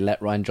thing. They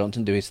let Rian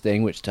Johnson do his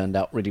thing, which turned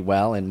out really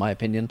well, in my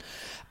opinion.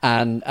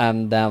 And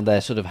now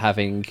they're sort of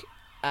having,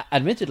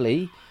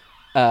 admittedly,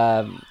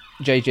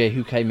 JJ,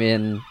 who came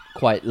in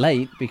quite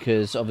late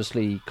because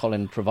obviously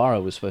Colin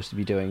Trevorrow was supposed to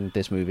be doing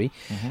this movie.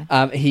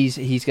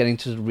 He's getting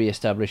to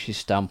reestablish his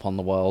stamp on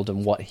the world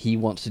and what he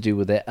wants to do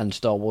with it and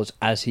Star Wars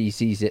as he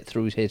sees it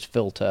through his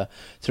filter,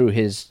 through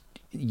his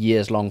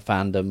years-long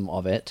fandom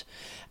of it.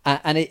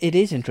 And it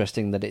is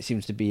interesting that it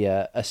seems to be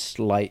a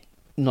slight,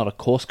 not a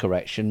course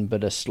correction,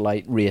 but a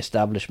slight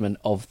re-establishment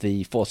of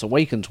the Force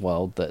Awakens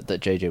world that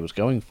JJ was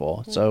going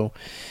for. So,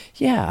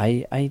 yeah,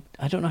 I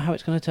don't know how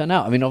it's going to turn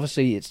out. I mean,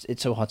 obviously,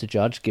 it's so hard to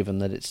judge, given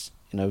that it's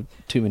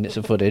 2 minutes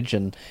of footage,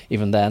 and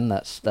even then,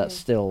 that's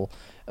still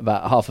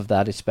about half of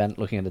that is spent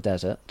looking at the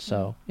desert.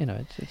 So,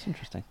 it's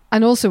interesting.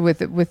 And also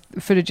with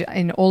footage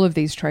in all of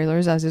these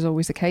trailers, as is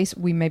always the case,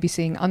 we may be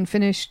seeing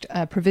unfinished,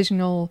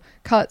 provisional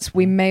cuts.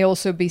 We may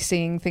also be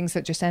seeing things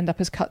that just end up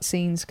as cut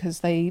scenes because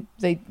they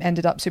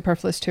ended up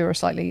superfluous to or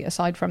slightly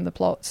aside from the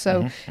plot.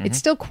 So it's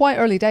still quite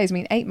early days. I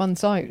mean, 8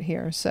 months out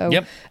here. So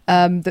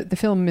the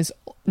film is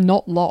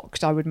not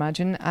locked, I would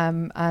imagine.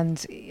 And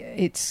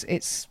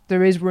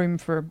there is room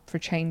for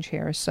change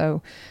here.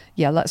 So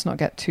yeah, let's not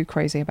get too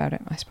crazy about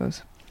it, I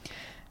suppose.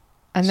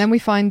 And then we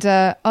find,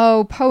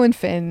 Poe and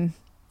Finn,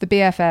 the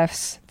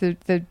BFFs,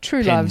 the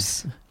true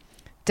loves,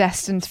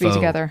 destined to be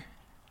together.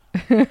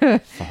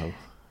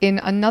 In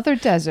another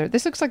desert.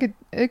 This looks like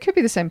it could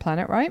be the same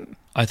planet, right?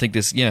 I think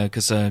this,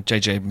 because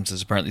J.J. Abrams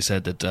has apparently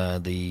said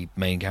that the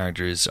main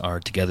characters are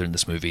together in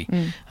this movie,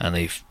 and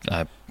they've,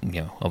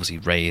 obviously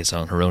Rey is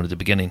on her own at the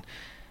beginning,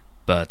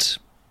 but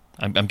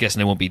I'm guessing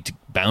they won't be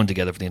bound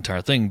together for the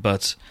entire thing,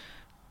 but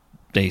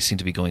they seem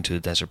to be going to a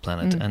desert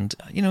planet, and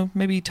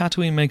maybe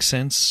Tatooine makes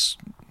sense.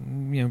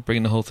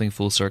 Bringing the whole thing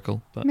full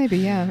circle. But maybe,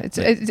 yeah. It's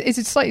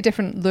a slightly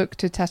different look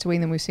to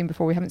Tatooine than we've seen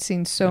before. We haven't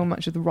seen so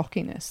much of the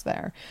rockiness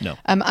there. No.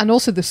 And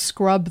also the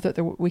scrub that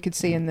we could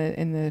see in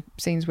the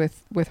scenes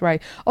with Rey.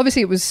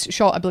 Obviously, it was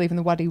shot, I believe, in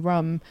the Wadi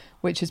Rum,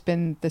 which has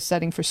been the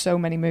setting for so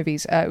many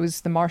movies. It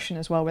was The Martian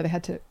as well, where they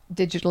had to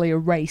digitally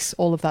erase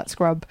all of that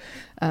scrub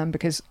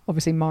because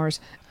obviously Mars.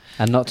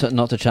 And not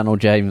to channel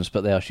James,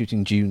 but they are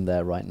shooting Dune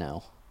there right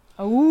now.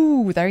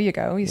 Oh, there you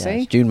go. You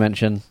see? Dune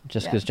mention,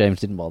 just because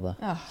James didn't bother.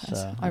 Oh,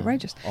 that's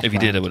outrageous. If he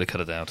did, I would have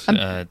cut it out.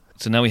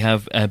 So now we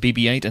have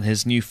BB-8 and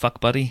his new fuck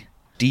buddy,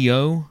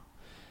 D/O.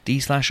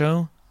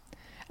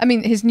 I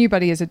mean, his new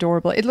buddy is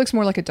adorable. It looks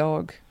more like a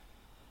dog.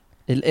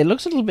 It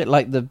looks a little bit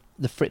like the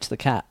Fritz the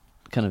cat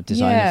kind of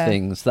design of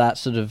things. That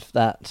sort of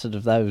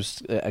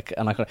those.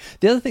 And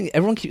the other thing,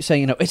 everyone keeps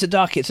saying, it's a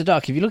duck.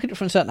 If you look at it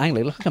from a certain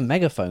angle, it looks like a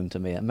megaphone to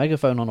me, a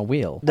megaphone on a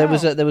wheel. There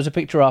was a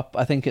picture up,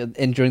 I think,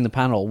 during the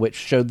panel, which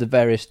showed the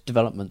various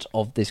developments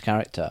of this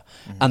character,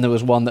 and there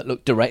was one that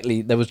looked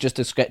directly. There was just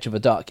a sketch of a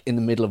duck in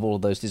the middle of all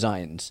of those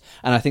designs,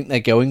 and I think they're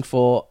going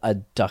for a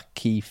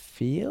ducky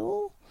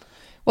feel.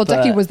 Well,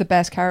 Ducky was the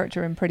best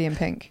character in Pretty in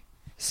Pink,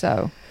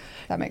 so.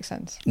 That makes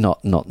sense.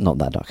 Not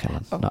that duck,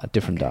 Helen. Not a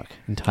different duck.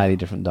 Entirely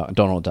different duck.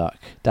 Donald Duck.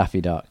 Daffy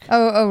Duck.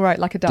 Oh, right,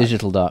 like a duck.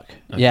 Digital duck.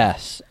 Okay.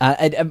 Yes.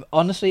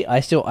 Honestly,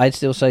 I'd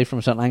still say from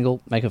a certain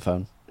angle,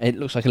 megaphone. It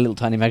looks like a little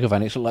tiny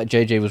megaphone. It looks like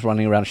JJ was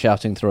running around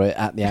shouting through it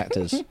at the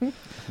actors. And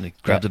they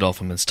grabbed it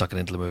off him and stuck it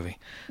into the movie.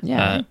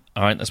 Yeah.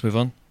 All right, let's move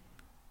on.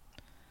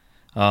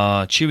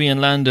 Chewie and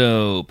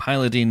Lando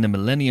piloting the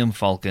Millennium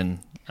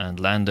Falcon, and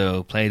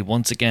Lando, played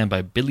once again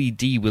by Billy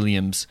D.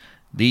 Williams,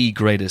 the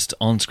greatest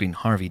on-screen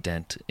Harvey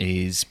Dent,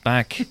 is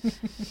back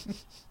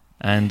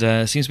and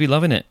seems to be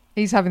loving it.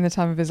 He's having the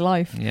time of his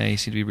life. Yeah, he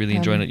seemed to be really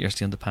enjoying it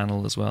yesterday on the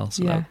panel as well.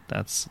 So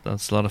that's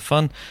a lot of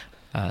fun.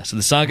 So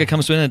the saga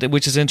comes to an end,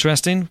 which is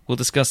interesting. We'll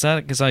discuss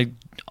that because I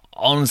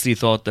honestly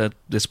thought that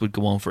this would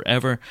go on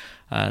forever,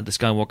 the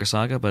Skywalker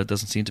saga, but it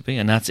doesn't seem to be,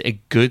 and that's a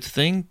good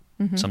thing.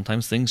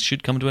 Sometimes things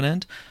should come to an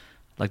end,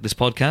 like this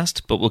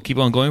podcast, but we'll keep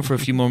on going for a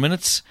few more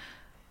minutes.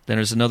 Then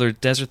there's another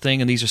desert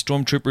thing, and these are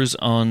stormtroopers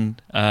on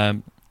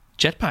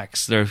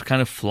jetpacks. They're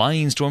kind of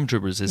flying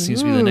stormtroopers. This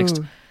seems to be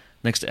the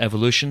next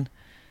evolution.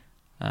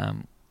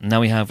 Now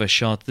we have a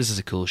shot. This is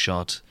a cool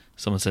shot.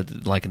 Someone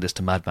said likened this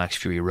to Mad Max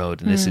Fury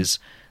Road, and this is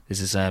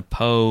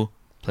Poe,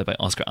 played by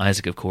Oscar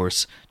Isaac, of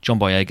course. John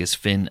Boyega,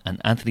 Finn,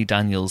 and Anthony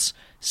Daniels,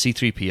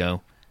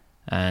 C-3PO,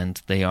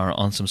 and they are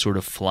on some sort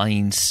of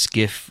flying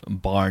skiff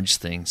barge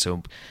thing.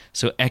 So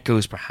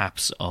echoes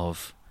perhaps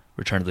of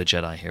Return of the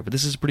Jedi here, but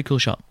this is a pretty cool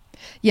shot.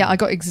 Yeah, I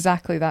got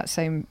exactly that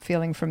same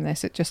feeling from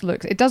this. It does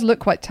look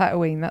quite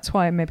Tatooine. That's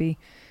why maybe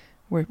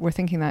we're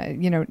thinking that,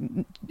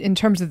 in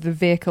terms of the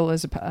vehicle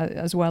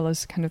as well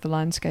as kind of the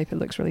landscape, it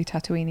looks really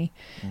Tatooine-y.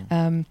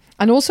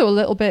 And also a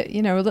little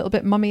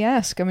bit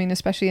mummy-esque. I mean,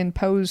 especially in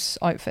Poe's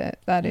outfit,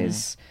 that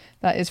is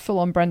full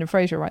on Brendan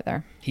Fraser right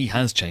there. He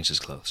has changed his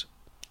clothes.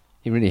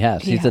 He really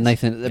has. He's the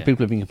Nathan.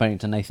 People have been comparing him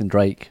to Nathan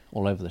Drake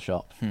all over the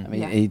shop. I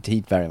mean, he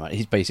very much.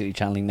 He's basically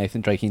channeling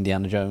Nathan Drake,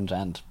 Indiana Jones,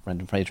 and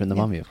Brendan Fraser in The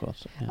Mummy, of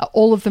course. Yeah.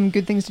 All of them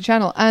good things to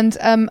channel, and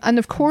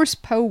of course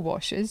Poe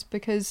washes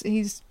because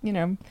he's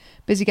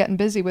busy getting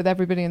busy with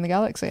everybody in the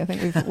galaxy. I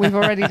think we've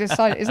already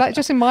decided. Is that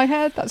just in my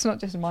head? That's not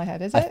just in my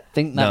head, is it? I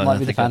think that might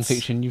be the fan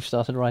fiction you've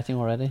started writing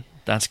already.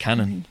 That's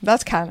canon.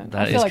 That's canon.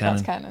 I feel like canon.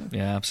 that's canon.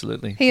 Yeah,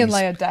 absolutely. He and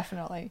Leia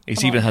definitely.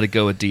 He's even had a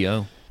go at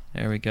D.O.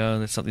 There we go.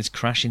 There's something's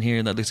crashing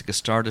here. That looks like a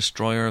Star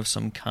Destroyer of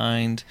some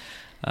kind.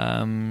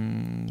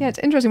 Yeah, it's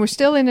interesting. We're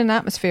still in an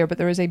atmosphere, but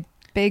there is a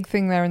big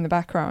thing there in the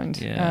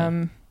background.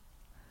 Yeah.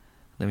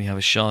 Then we have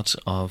a shot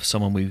of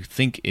someone we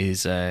think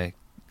is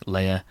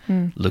Leia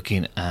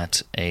looking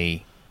at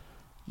a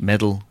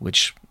medal,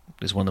 which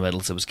is one of the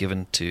medals that was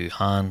given to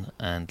Han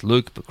and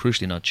Luke, but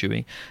crucially not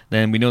Chewie.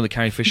 Then we know that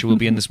Carrie Fisher will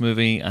be in this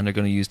movie, and they're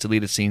going to use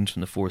deleted scenes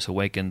from The Force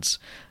Awakens.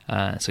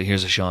 So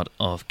here's a shot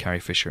of Carrie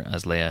Fisher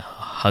as Leia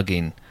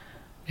hugging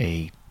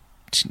a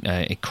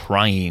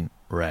crying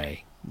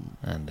Rey.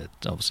 And it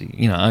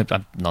obviously,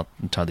 I'm not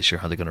entirely sure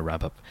how they're going to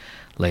wrap up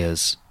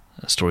Leia's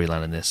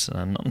storyline in this.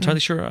 I'm not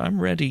entirely sure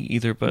I'm ready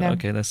either, but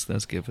okay, let's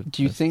give it.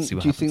 Do you think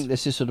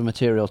this is sort of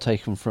material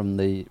taken from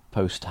the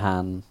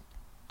post-Han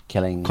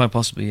killing, quite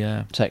possibly,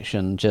 yeah,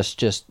 section? Just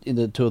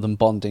the two of them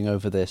bonding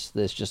over this.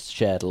 There's just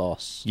shared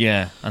loss.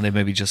 Yeah, and they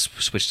maybe just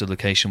switched the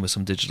location with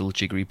some digital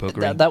jiggery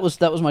pokery. That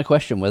was my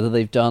question. Whether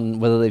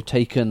they've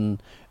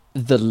taken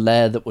the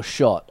layer that was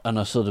shot and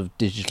are sort of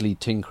digitally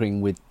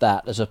tinkering with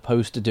that, as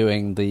opposed to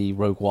doing the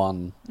Rogue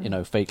One,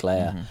 fake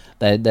layer.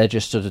 They're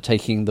just sort of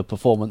taking the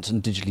performance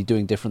and digitally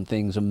doing different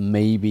things, and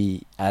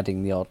maybe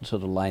adding the odd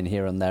sort of line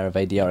here and there of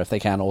ADR if they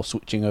can, or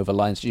switching over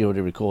lines you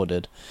already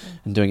recorded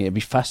and doing it. It'd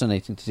be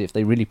fascinating to see if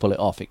they really pull it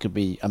off. It could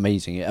be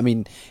amazing. I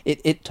mean,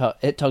 it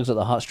tugs at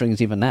the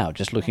heartstrings even now.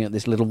 Just looking at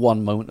this little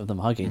one moment of them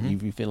hugging,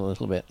 you feel a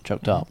little bit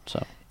choked up.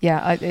 So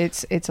yeah,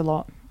 it's a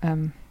lot.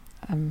 I'm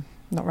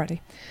not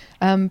ready.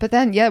 But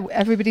then,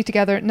 everybody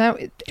together. Now,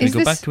 Can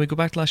we go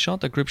back to last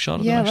shot, that group shot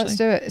of them, actually? Let's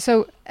do it.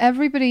 So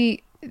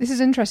everybody, this is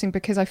interesting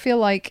because I feel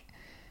like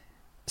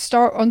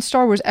on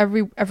Star Wars,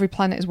 every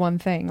planet is one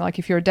thing. Like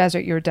if you're a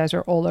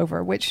desert all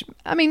over, which,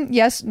 I mean,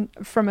 yes,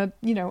 from a,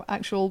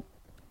 actual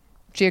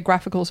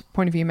geographical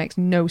point of view makes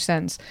no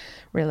sense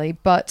really.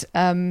 But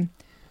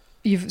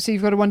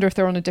you've got to wonder if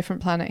they're on a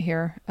different planet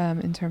here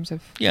in terms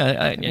of...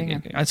 Yeah,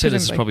 I'd say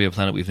this is probably a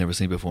planet we've never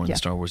seen before in the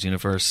Star Wars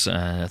universe.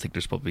 I think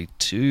there's probably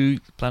 2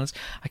 planets.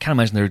 I can't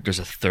imagine there's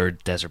a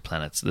third desert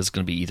planet. So this is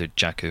going to be either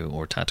Jakku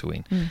or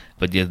Tatooine.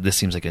 But yeah, this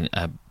seems like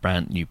a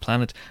brand new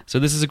planet. So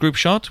this is a group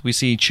shot. We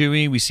see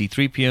Chewie, we see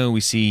 3PO, we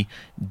see...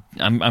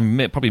 I'm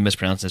probably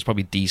mispronouncing this,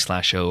 probably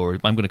D/O, or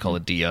I'm going to call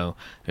it D-O.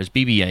 There's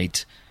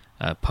BB-8,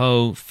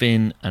 Poe,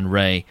 Finn, and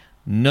Rey.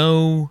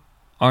 No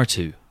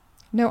R2.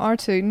 No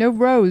R2, no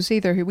Rose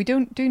either, who we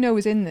do know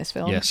is in this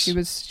film. Yes. She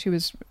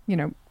was,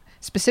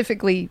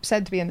 specifically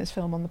said to be in this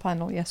film on the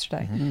panel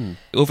yesterday.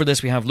 Over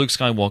this, we have Luke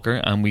Skywalker,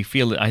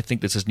 and I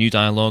think this is new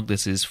dialogue.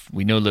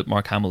 We know that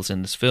Mark Hamill's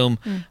in this film,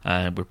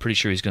 and we're pretty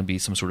sure he's going to be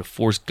some sort of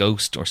Force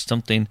ghost or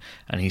something,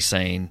 and he's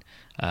saying,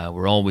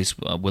 we'll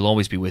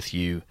always be with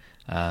you.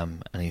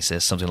 And he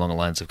says something along the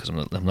lines of, because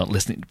I'm not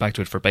listening back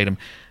to it verbatim,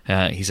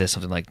 he says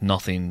something like,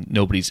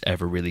 nobody's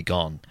ever really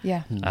gone.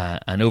 Yeah.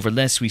 And over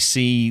this, we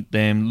see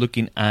them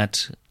looking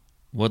at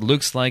what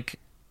looks like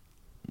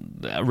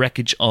a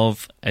wreckage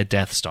of a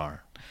Death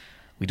Star.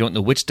 We don't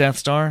know which Death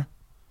Star.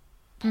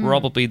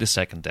 Probably the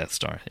second Death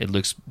Star. It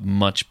looks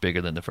much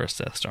bigger than the first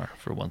Death Star,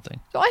 for one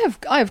thing. So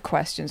I have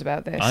questions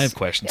about this. I have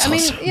questions. I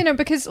also. mean,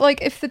 because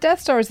if the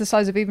Death Star is the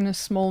size of even a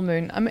small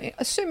moon, I mean,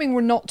 assuming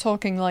we're not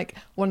talking like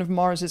one of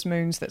Mars's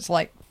moons that's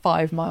like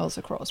 5 miles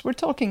across, we're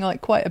talking like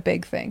quite a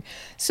big thing.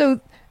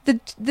 So the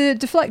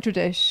deflector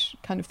dish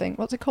kind of thing,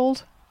 what's it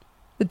called?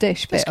 The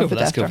dish bit of the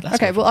Death Star.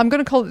 Okay, well, I'm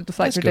going to call it the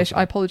deflector dish.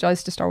 I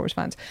apologise to Star Wars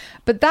fans,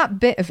 but that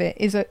bit of it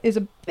is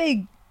a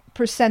big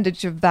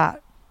percentage of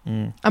that.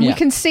 And we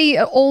can see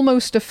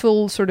almost a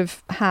full sort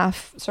of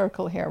half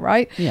circle here,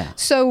 right? Yeah.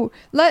 So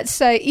let's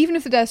say, even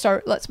if the Death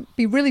Star, let's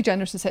be really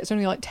generous and say it's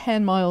only like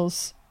 10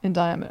 miles in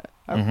diameter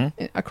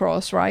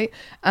across, right?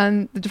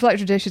 And the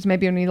deflector dish is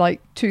maybe only like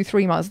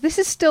 2-3 miles. This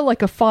is still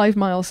like a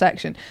 5-mile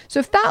section.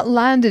 So if that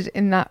landed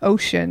in that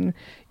ocean,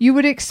 you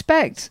would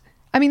expect...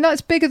 I mean,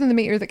 that's bigger than the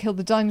meteor that killed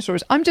the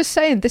dinosaurs. I'm just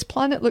saying, this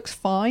planet looks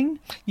fine.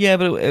 Yeah,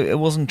 but it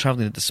wasn't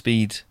travelling at the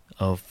speed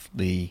of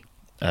the...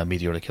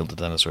 meteor that killed the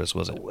dinosaurs,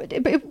 was it?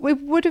 It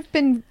would have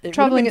been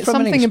travelling at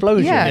something.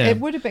 Explosion. Yeah, it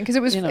would have been, because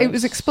it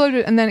was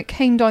exploded and then it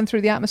came down through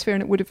the atmosphere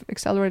and it would have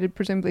accelerated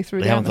presumably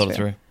through the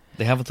atmosphere.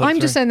 They haven't thought it through. I'm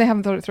just saying they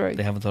haven't thought it through.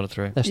 They haven't thought it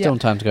through. There's still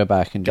time to go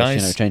back and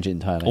just change it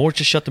entirely, or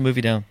just shut the movie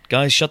down.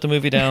 Guys, shut the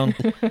movie down.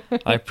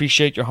 I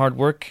appreciate your hard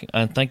work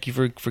and thank you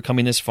for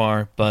coming this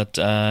far, but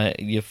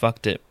you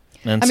fucked it.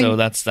 And so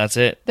that's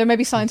it. There may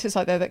be scientists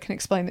out there that can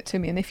explain it to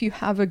me, and if you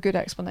have a good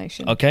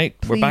explanation, we're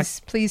back.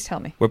 Please tell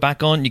me. We're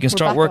back on. You can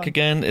start work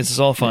again. This is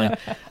all fine.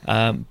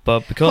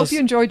 But because hope you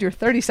enjoyed your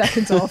 30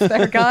 seconds off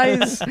there,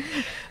 guys.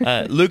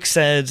 Luke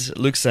says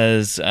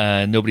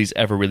nobody's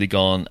ever really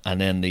gone, and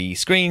then the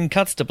screen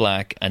cuts to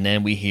black, and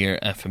then we hear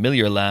a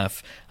familiar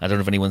laugh. I don't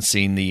know if anyone's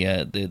seen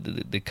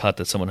the cut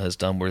that someone has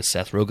done where it's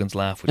Seth Rogen's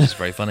laugh, which is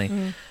very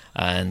funny.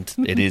 And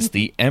it is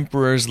the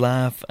Emperor's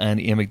laugh, and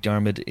Ian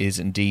McDiarmid is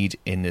indeed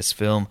in this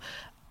film.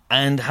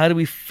 And how do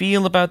we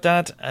feel about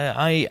that?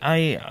 I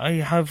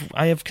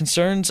have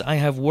concerns. I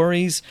have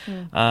worries.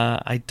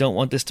 I don't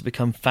want this to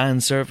become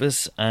fan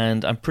service,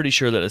 and I'm pretty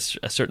sure that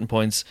at certain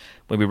points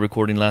when we were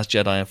recording Last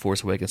Jedi and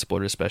Force Awakens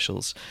spoiler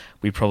specials,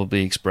 we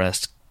probably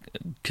expressed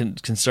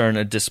concern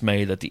or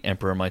dismay that the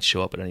Emperor might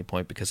show up at any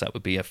point, because that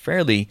would be a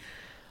fairly,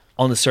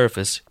 on the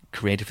surface,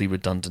 creatively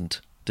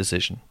redundant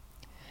decision.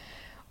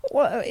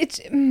 Well,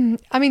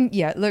 I mean,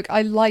 yeah, look,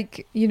 I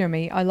like, you know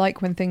me, I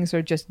like when things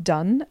are just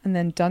done and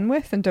then done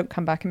with and don't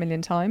come back a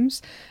million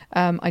times.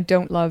 I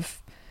don't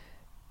love,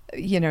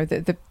 you know,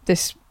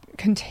 this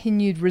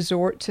continued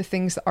resort to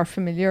things that are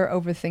familiar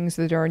over things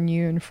that are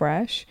new and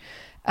fresh.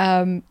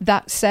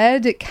 That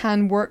said, it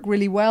can work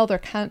really well.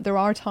 There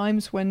are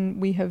times when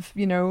we have,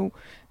 you know,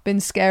 been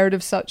scared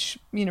of such,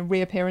 you know,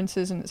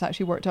 reappearances, and it's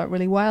actually worked out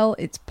really well.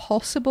 It's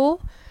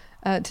possible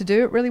to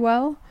do it really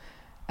well.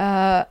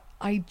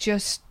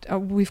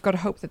 We've got to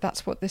hope that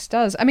that's what this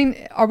does. I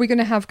mean, are we going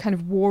to have kind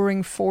of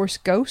warring Force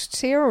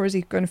ghosts here, or is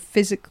he going to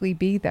physically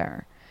be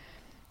there?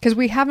 Because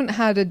we haven't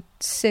had a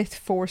Sith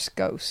Force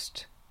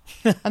ghost.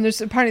 And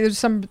there's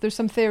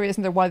some theory,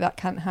 isn't there, why that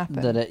can't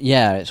happen?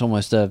 It's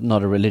almost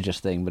not a religious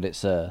thing, but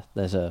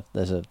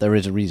there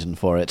is a reason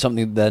for it.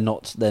 Something they're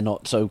not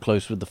so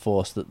close with the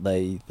Force that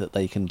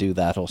they can do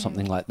that, or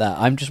something like that.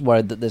 I'm just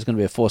worried that there's going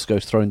to be a Force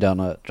ghost thrown down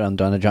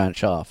a giant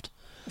shaft,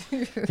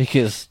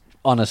 because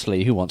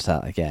honestly, who wants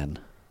that again?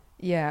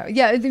 Yeah.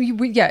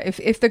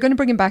 If they're going to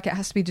bring him back, it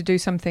has to be to do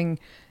something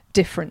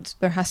different.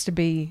 There has to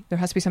be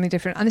something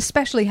different, and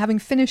especially having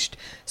finished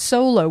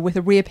Solo with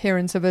a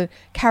reappearance of a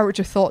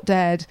character thought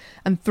dead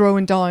and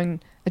throwing down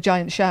a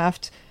giant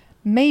shaft,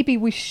 maybe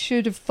we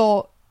should have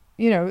thought,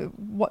 you know,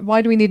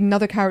 why do we need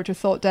another character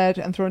thought dead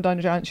and throwing down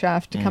a giant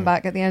shaft to come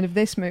back at the end of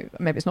this movie?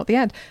 Maybe it's not the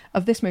end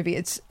of this movie.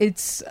 It's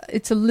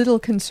a little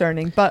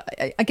concerning, but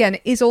again,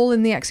 it is all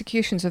in the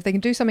execution. So if they can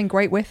do something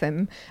great with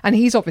him, and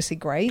he's obviously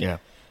great. Yeah.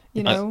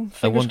 You know,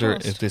 I wonder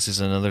crossed. if this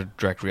is another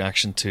direct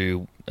reaction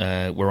to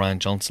where Rian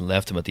Johnson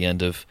left him at the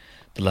end of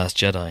The Last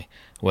Jedi,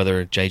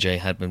 whether JJ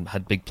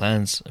had big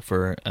plans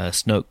for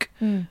Snoke,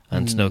 and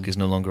Snoke is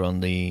no longer on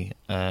the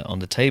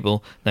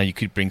table. Now, you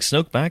could bring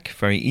Snoke back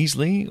very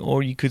easily,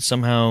 or you could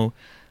somehow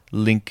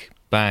link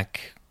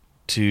back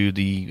to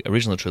the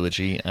original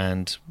trilogy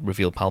and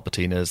reveal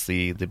Palpatine as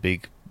the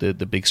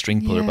big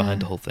string puller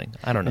behind the whole thing.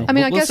 I don't know. I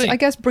mean, I I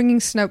guess bringing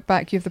Snoke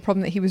back, you have the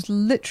problem that he was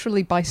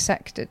literally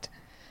bisected.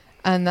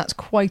 And that's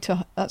quite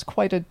a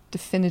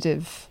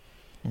definitive.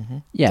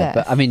 Yeah, death.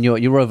 But I mean,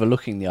 you're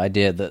overlooking the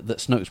idea that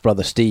Snoke's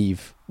brother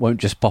Steve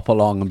won't just pop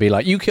along and be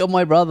like, "You killed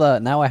my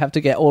brother. Now I have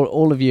to get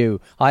all of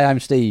you. Hi,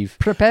 I'm Steve.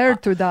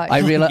 Prepared to die."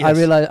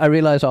 I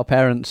realize our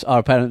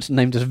parents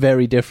named us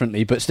very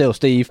differently, but still,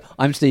 Steve.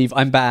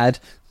 I'm bad.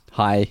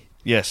 Hi.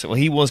 Yes, well,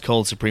 he was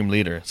called Supreme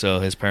Leader, so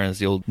his parents,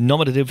 the old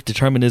nominative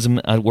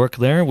determinism at work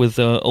there with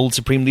old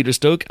Supreme Leader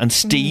Snoke and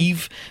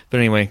Steve.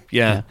 But anyway,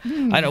 yeah.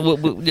 I know.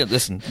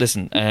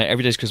 Listen.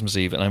 Every day's Christmas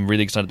Eve, and I'm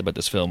really excited about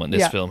this film. And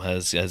this film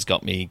has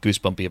got me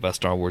goosebumpy about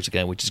Star Wars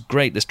again, which is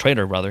great. This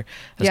trailer, rather,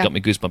 has got me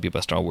goosebumpy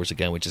about Star Wars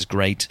again, which is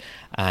great.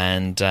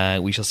 And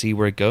we shall see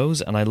where it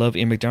goes. And I love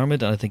Ian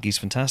McDiarmid, and I think he's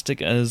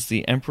fantastic as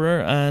the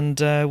Emperor. And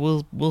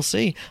we'll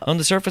see. On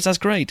the surface, that's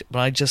great, but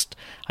I just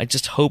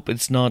hope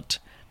it's not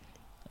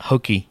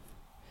hokey.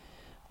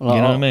 Well,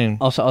 you know what I mean?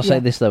 I'll say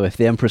this, though. If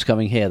the Emperor's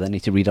coming here, they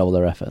need to redouble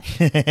their efforts.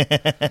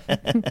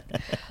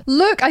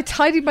 Look, I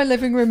tidied my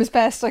living room as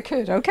best I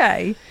could.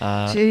 Okay.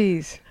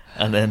 Jeez.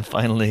 And then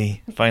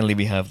finally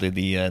we have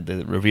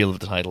the reveal of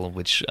the title,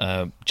 which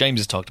James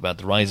has talked about,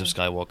 The Rise of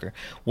Skywalker.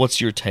 What's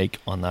your take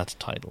on that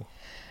title?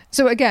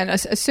 So again,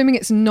 assuming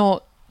it's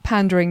not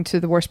pandering to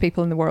the worst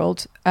people in the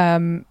world,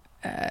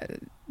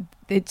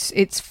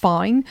 it's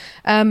fine.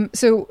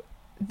 So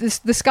the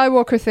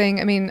Skywalker thing,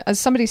 I mean, as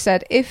somebody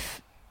said,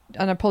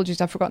 and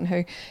apologies, I've forgotten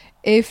who,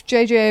 if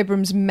J.J.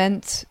 Abrams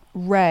meant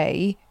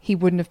Rey, he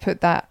wouldn't have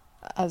put that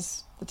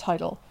as the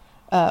title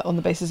on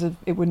the basis of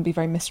it wouldn't be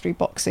very mystery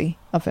boxy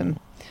of him.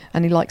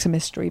 And he likes a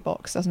mystery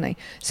box, doesn't he?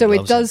 So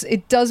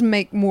it does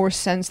make more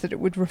sense that it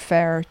would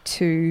refer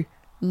to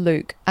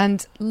Luke.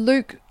 And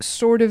Luke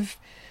sort of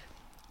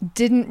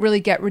didn't really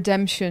get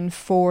redemption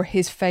for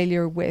his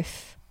failure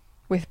with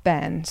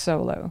Ben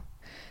Solo.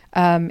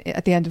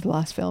 At the end of the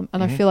last film,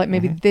 and I feel like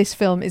maybe this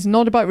film is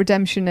not about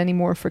redemption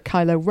anymore for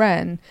Kylo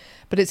Ren,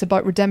 but it's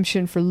about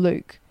redemption for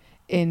Luke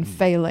in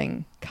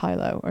failing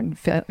Kylo or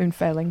in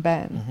failing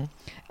Ben,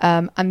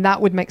 and that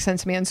would make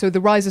sense to me. And so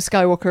the Rise of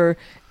Skywalker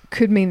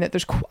could mean that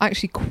there's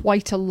actually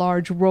quite a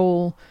large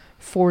role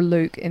for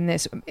Luke in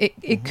this.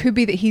 It could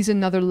be that he's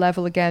another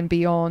level again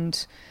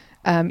beyond.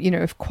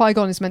 If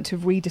Qui-Gon is meant to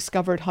have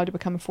rediscovered how to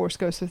become a Force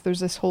ghost, if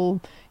there's this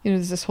whole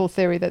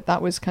theory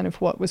that was kind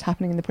of what was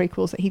happening in the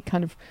prequels, that he'd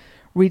kind of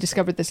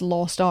rediscovered this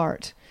lost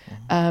art,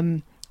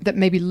 that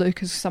maybe Luke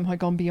has somehow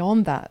gone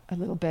beyond that a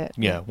little bit.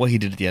 Yeah, what he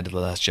did at the end of The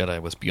Last Jedi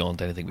was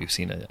beyond anything we've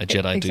seen a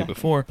Jedi do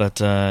before. But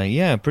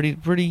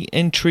pretty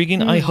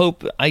intriguing.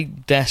 I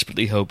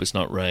desperately hope it's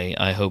not Rey.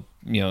 I hope,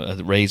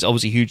 Rey's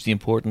obviously hugely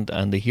important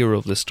and the hero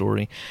of this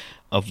story,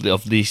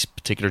 of this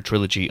particular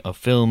trilogy of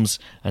films,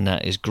 and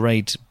that is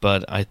great.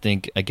 But I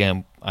think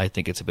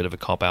it's a bit of a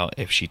cop out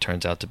if she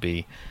turns out to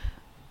be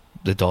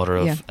the daughter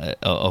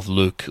of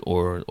Luke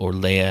or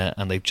Leia,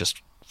 and they've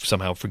just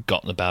somehow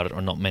forgotten about it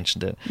or not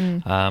mentioned it.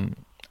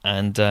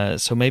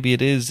 So maybe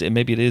it is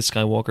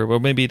Skywalker, or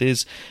maybe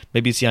it's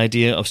the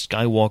idea of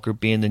Skywalker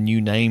being the new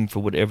name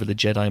for whatever the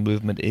Jedi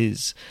movement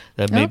is.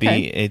 That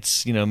maybe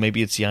it's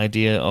the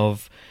idea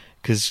of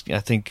because I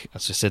think,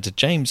 as I said to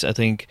James, I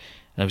think,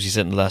 and as you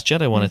said in the Last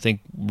Jedi one, I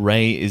think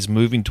Rey is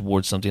moving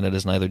towards something that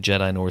is neither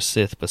Jedi nor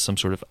Sith, but some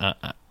sort of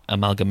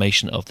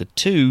amalgamation of the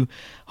two,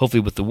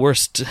 hopefully with the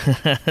worst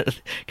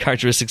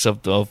characteristics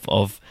of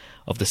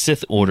the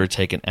Sith Order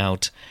taken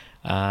out.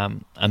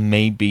 And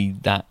maybe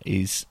that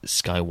is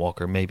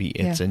Skywalker. Maybe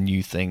it's a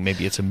new thing.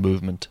 Maybe it's a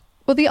movement.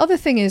 Well, the other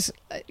thing is,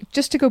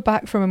 just to go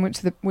back for a moment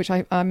to which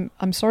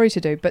I'm sorry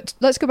to do, but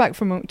let's go back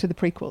for a moment to the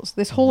prequels.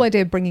 This whole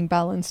idea of bringing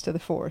balance to the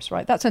Force,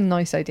 right? That's a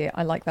nice idea.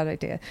 I like that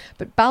idea.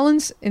 But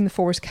balance in the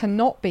Force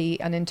cannot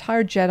be an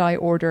entire Jedi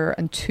Order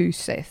and 2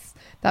 Sith.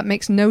 That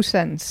makes no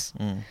sense.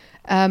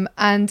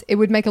 And it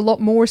would make a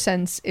lot more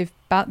sense if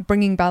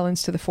bringing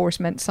balance to the Force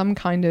meant some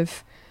kind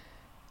of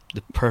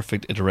the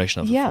perfect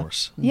iteration of the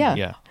Force.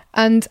 Yeah.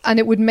 And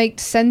it would make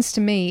sense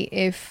to me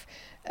if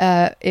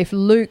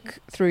Luke,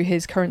 through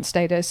his current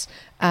status,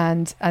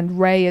 and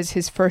Rey as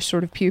his first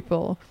sort of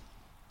pupil,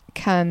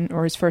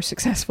 or his first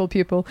successful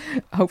pupil,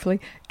 hopefully,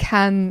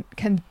 can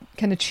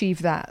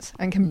achieve that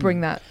and can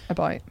bring that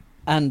about.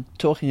 And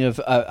talking of,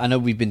 I know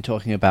we've been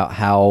talking about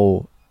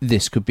how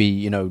this could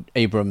be,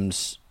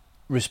 Abrams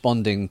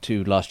responding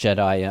to Last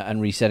Jedi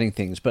and resetting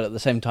things, but at the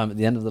same time, at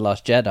the end of The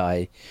Last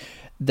Jedi,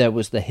 there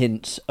was the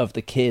hints of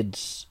the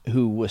kids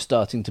who were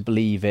starting to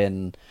believe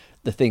in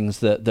the things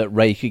that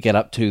Rey could get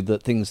up to, the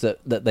things that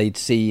they'd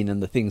seen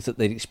and the things that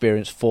they'd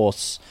experienced,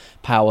 Force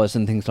powers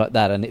and things like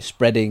that, and it's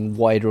spreading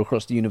wider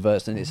across the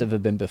universe than it's ever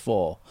been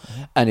before.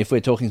 And if we're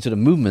talking to the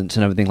movements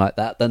and everything like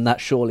that, then that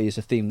surely is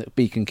a theme that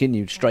be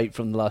continued straight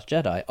from The Last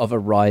Jedi, of a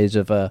rise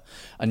of a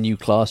new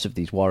class of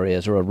these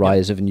warriors, or a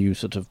rise of new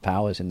sort of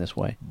powers in this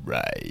way.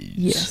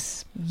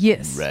 Rise.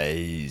 Yes.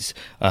 Rise.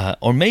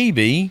 Or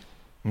maybe,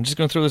 I'm just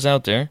going to throw this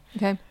out there.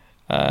 Okay.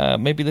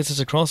 Maybe this is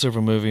a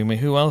crossover movie. I mean,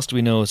 who else do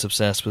we know is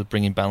obsessed with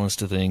bringing balance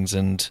to things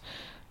and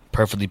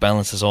perfectly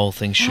balanced as all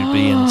things should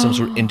be, and some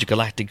sort of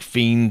intergalactic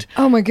fiend?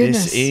 Oh my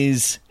goodness! This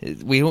is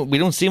we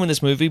don't see him in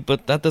this movie,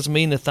 but that doesn't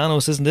mean that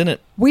Thanos isn't in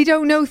it. We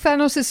don't know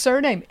Thanos'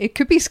 surname. It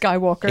could be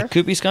Skywalker. It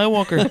could be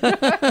Skywalker.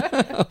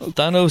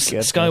 Thanos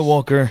Goodness.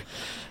 Skywalker.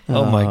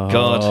 Oh my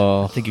God.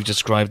 I think you've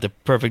described the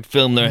perfect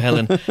film there,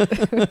 Helen.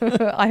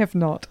 I have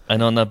not.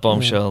 And on that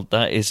bombshell,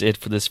 that is it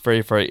for this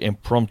very, very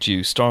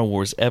impromptu Star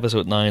Wars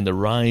Episode 9, The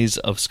Rise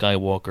of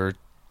Skywalker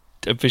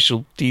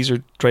official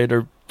teaser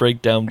trailer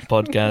breakdown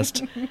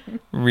podcast.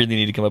 Really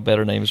need to come up with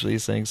better names for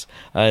these things.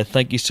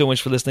 Thank you so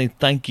much for listening.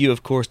 Thank you,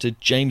 of course, to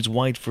James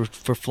White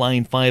for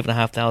flying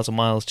 5,500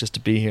 miles just to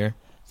be here.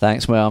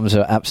 Thanks, my arms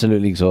are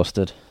absolutely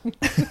exhausted. I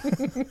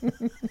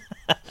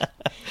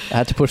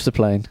had to push the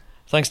plane.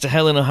 Thanks to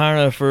Helen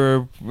O'Hara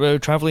for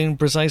travelling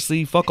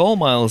precisely fuck all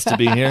miles to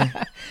be here.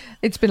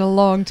 It's been a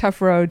long,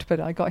 tough road, but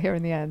I got here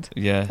in the end.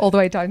 Yeah. All the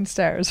way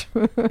downstairs.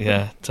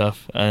 Yeah,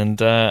 tough.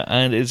 And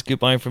it's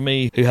goodbye for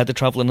me, who had to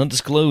travel an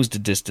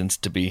undisclosed distance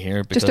to be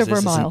here, because just over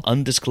this a mile. is an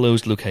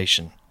undisclosed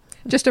location.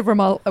 Just over a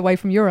mile away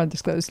from your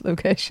undisclosed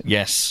location.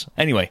 Yes.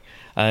 Anyway,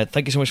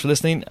 thank you so much for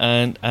listening,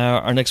 and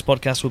our next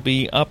podcast will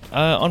be up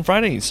on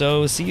Friday.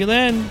 So see you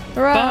then.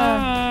 Hurrah!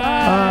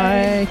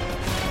 Bye. Bye.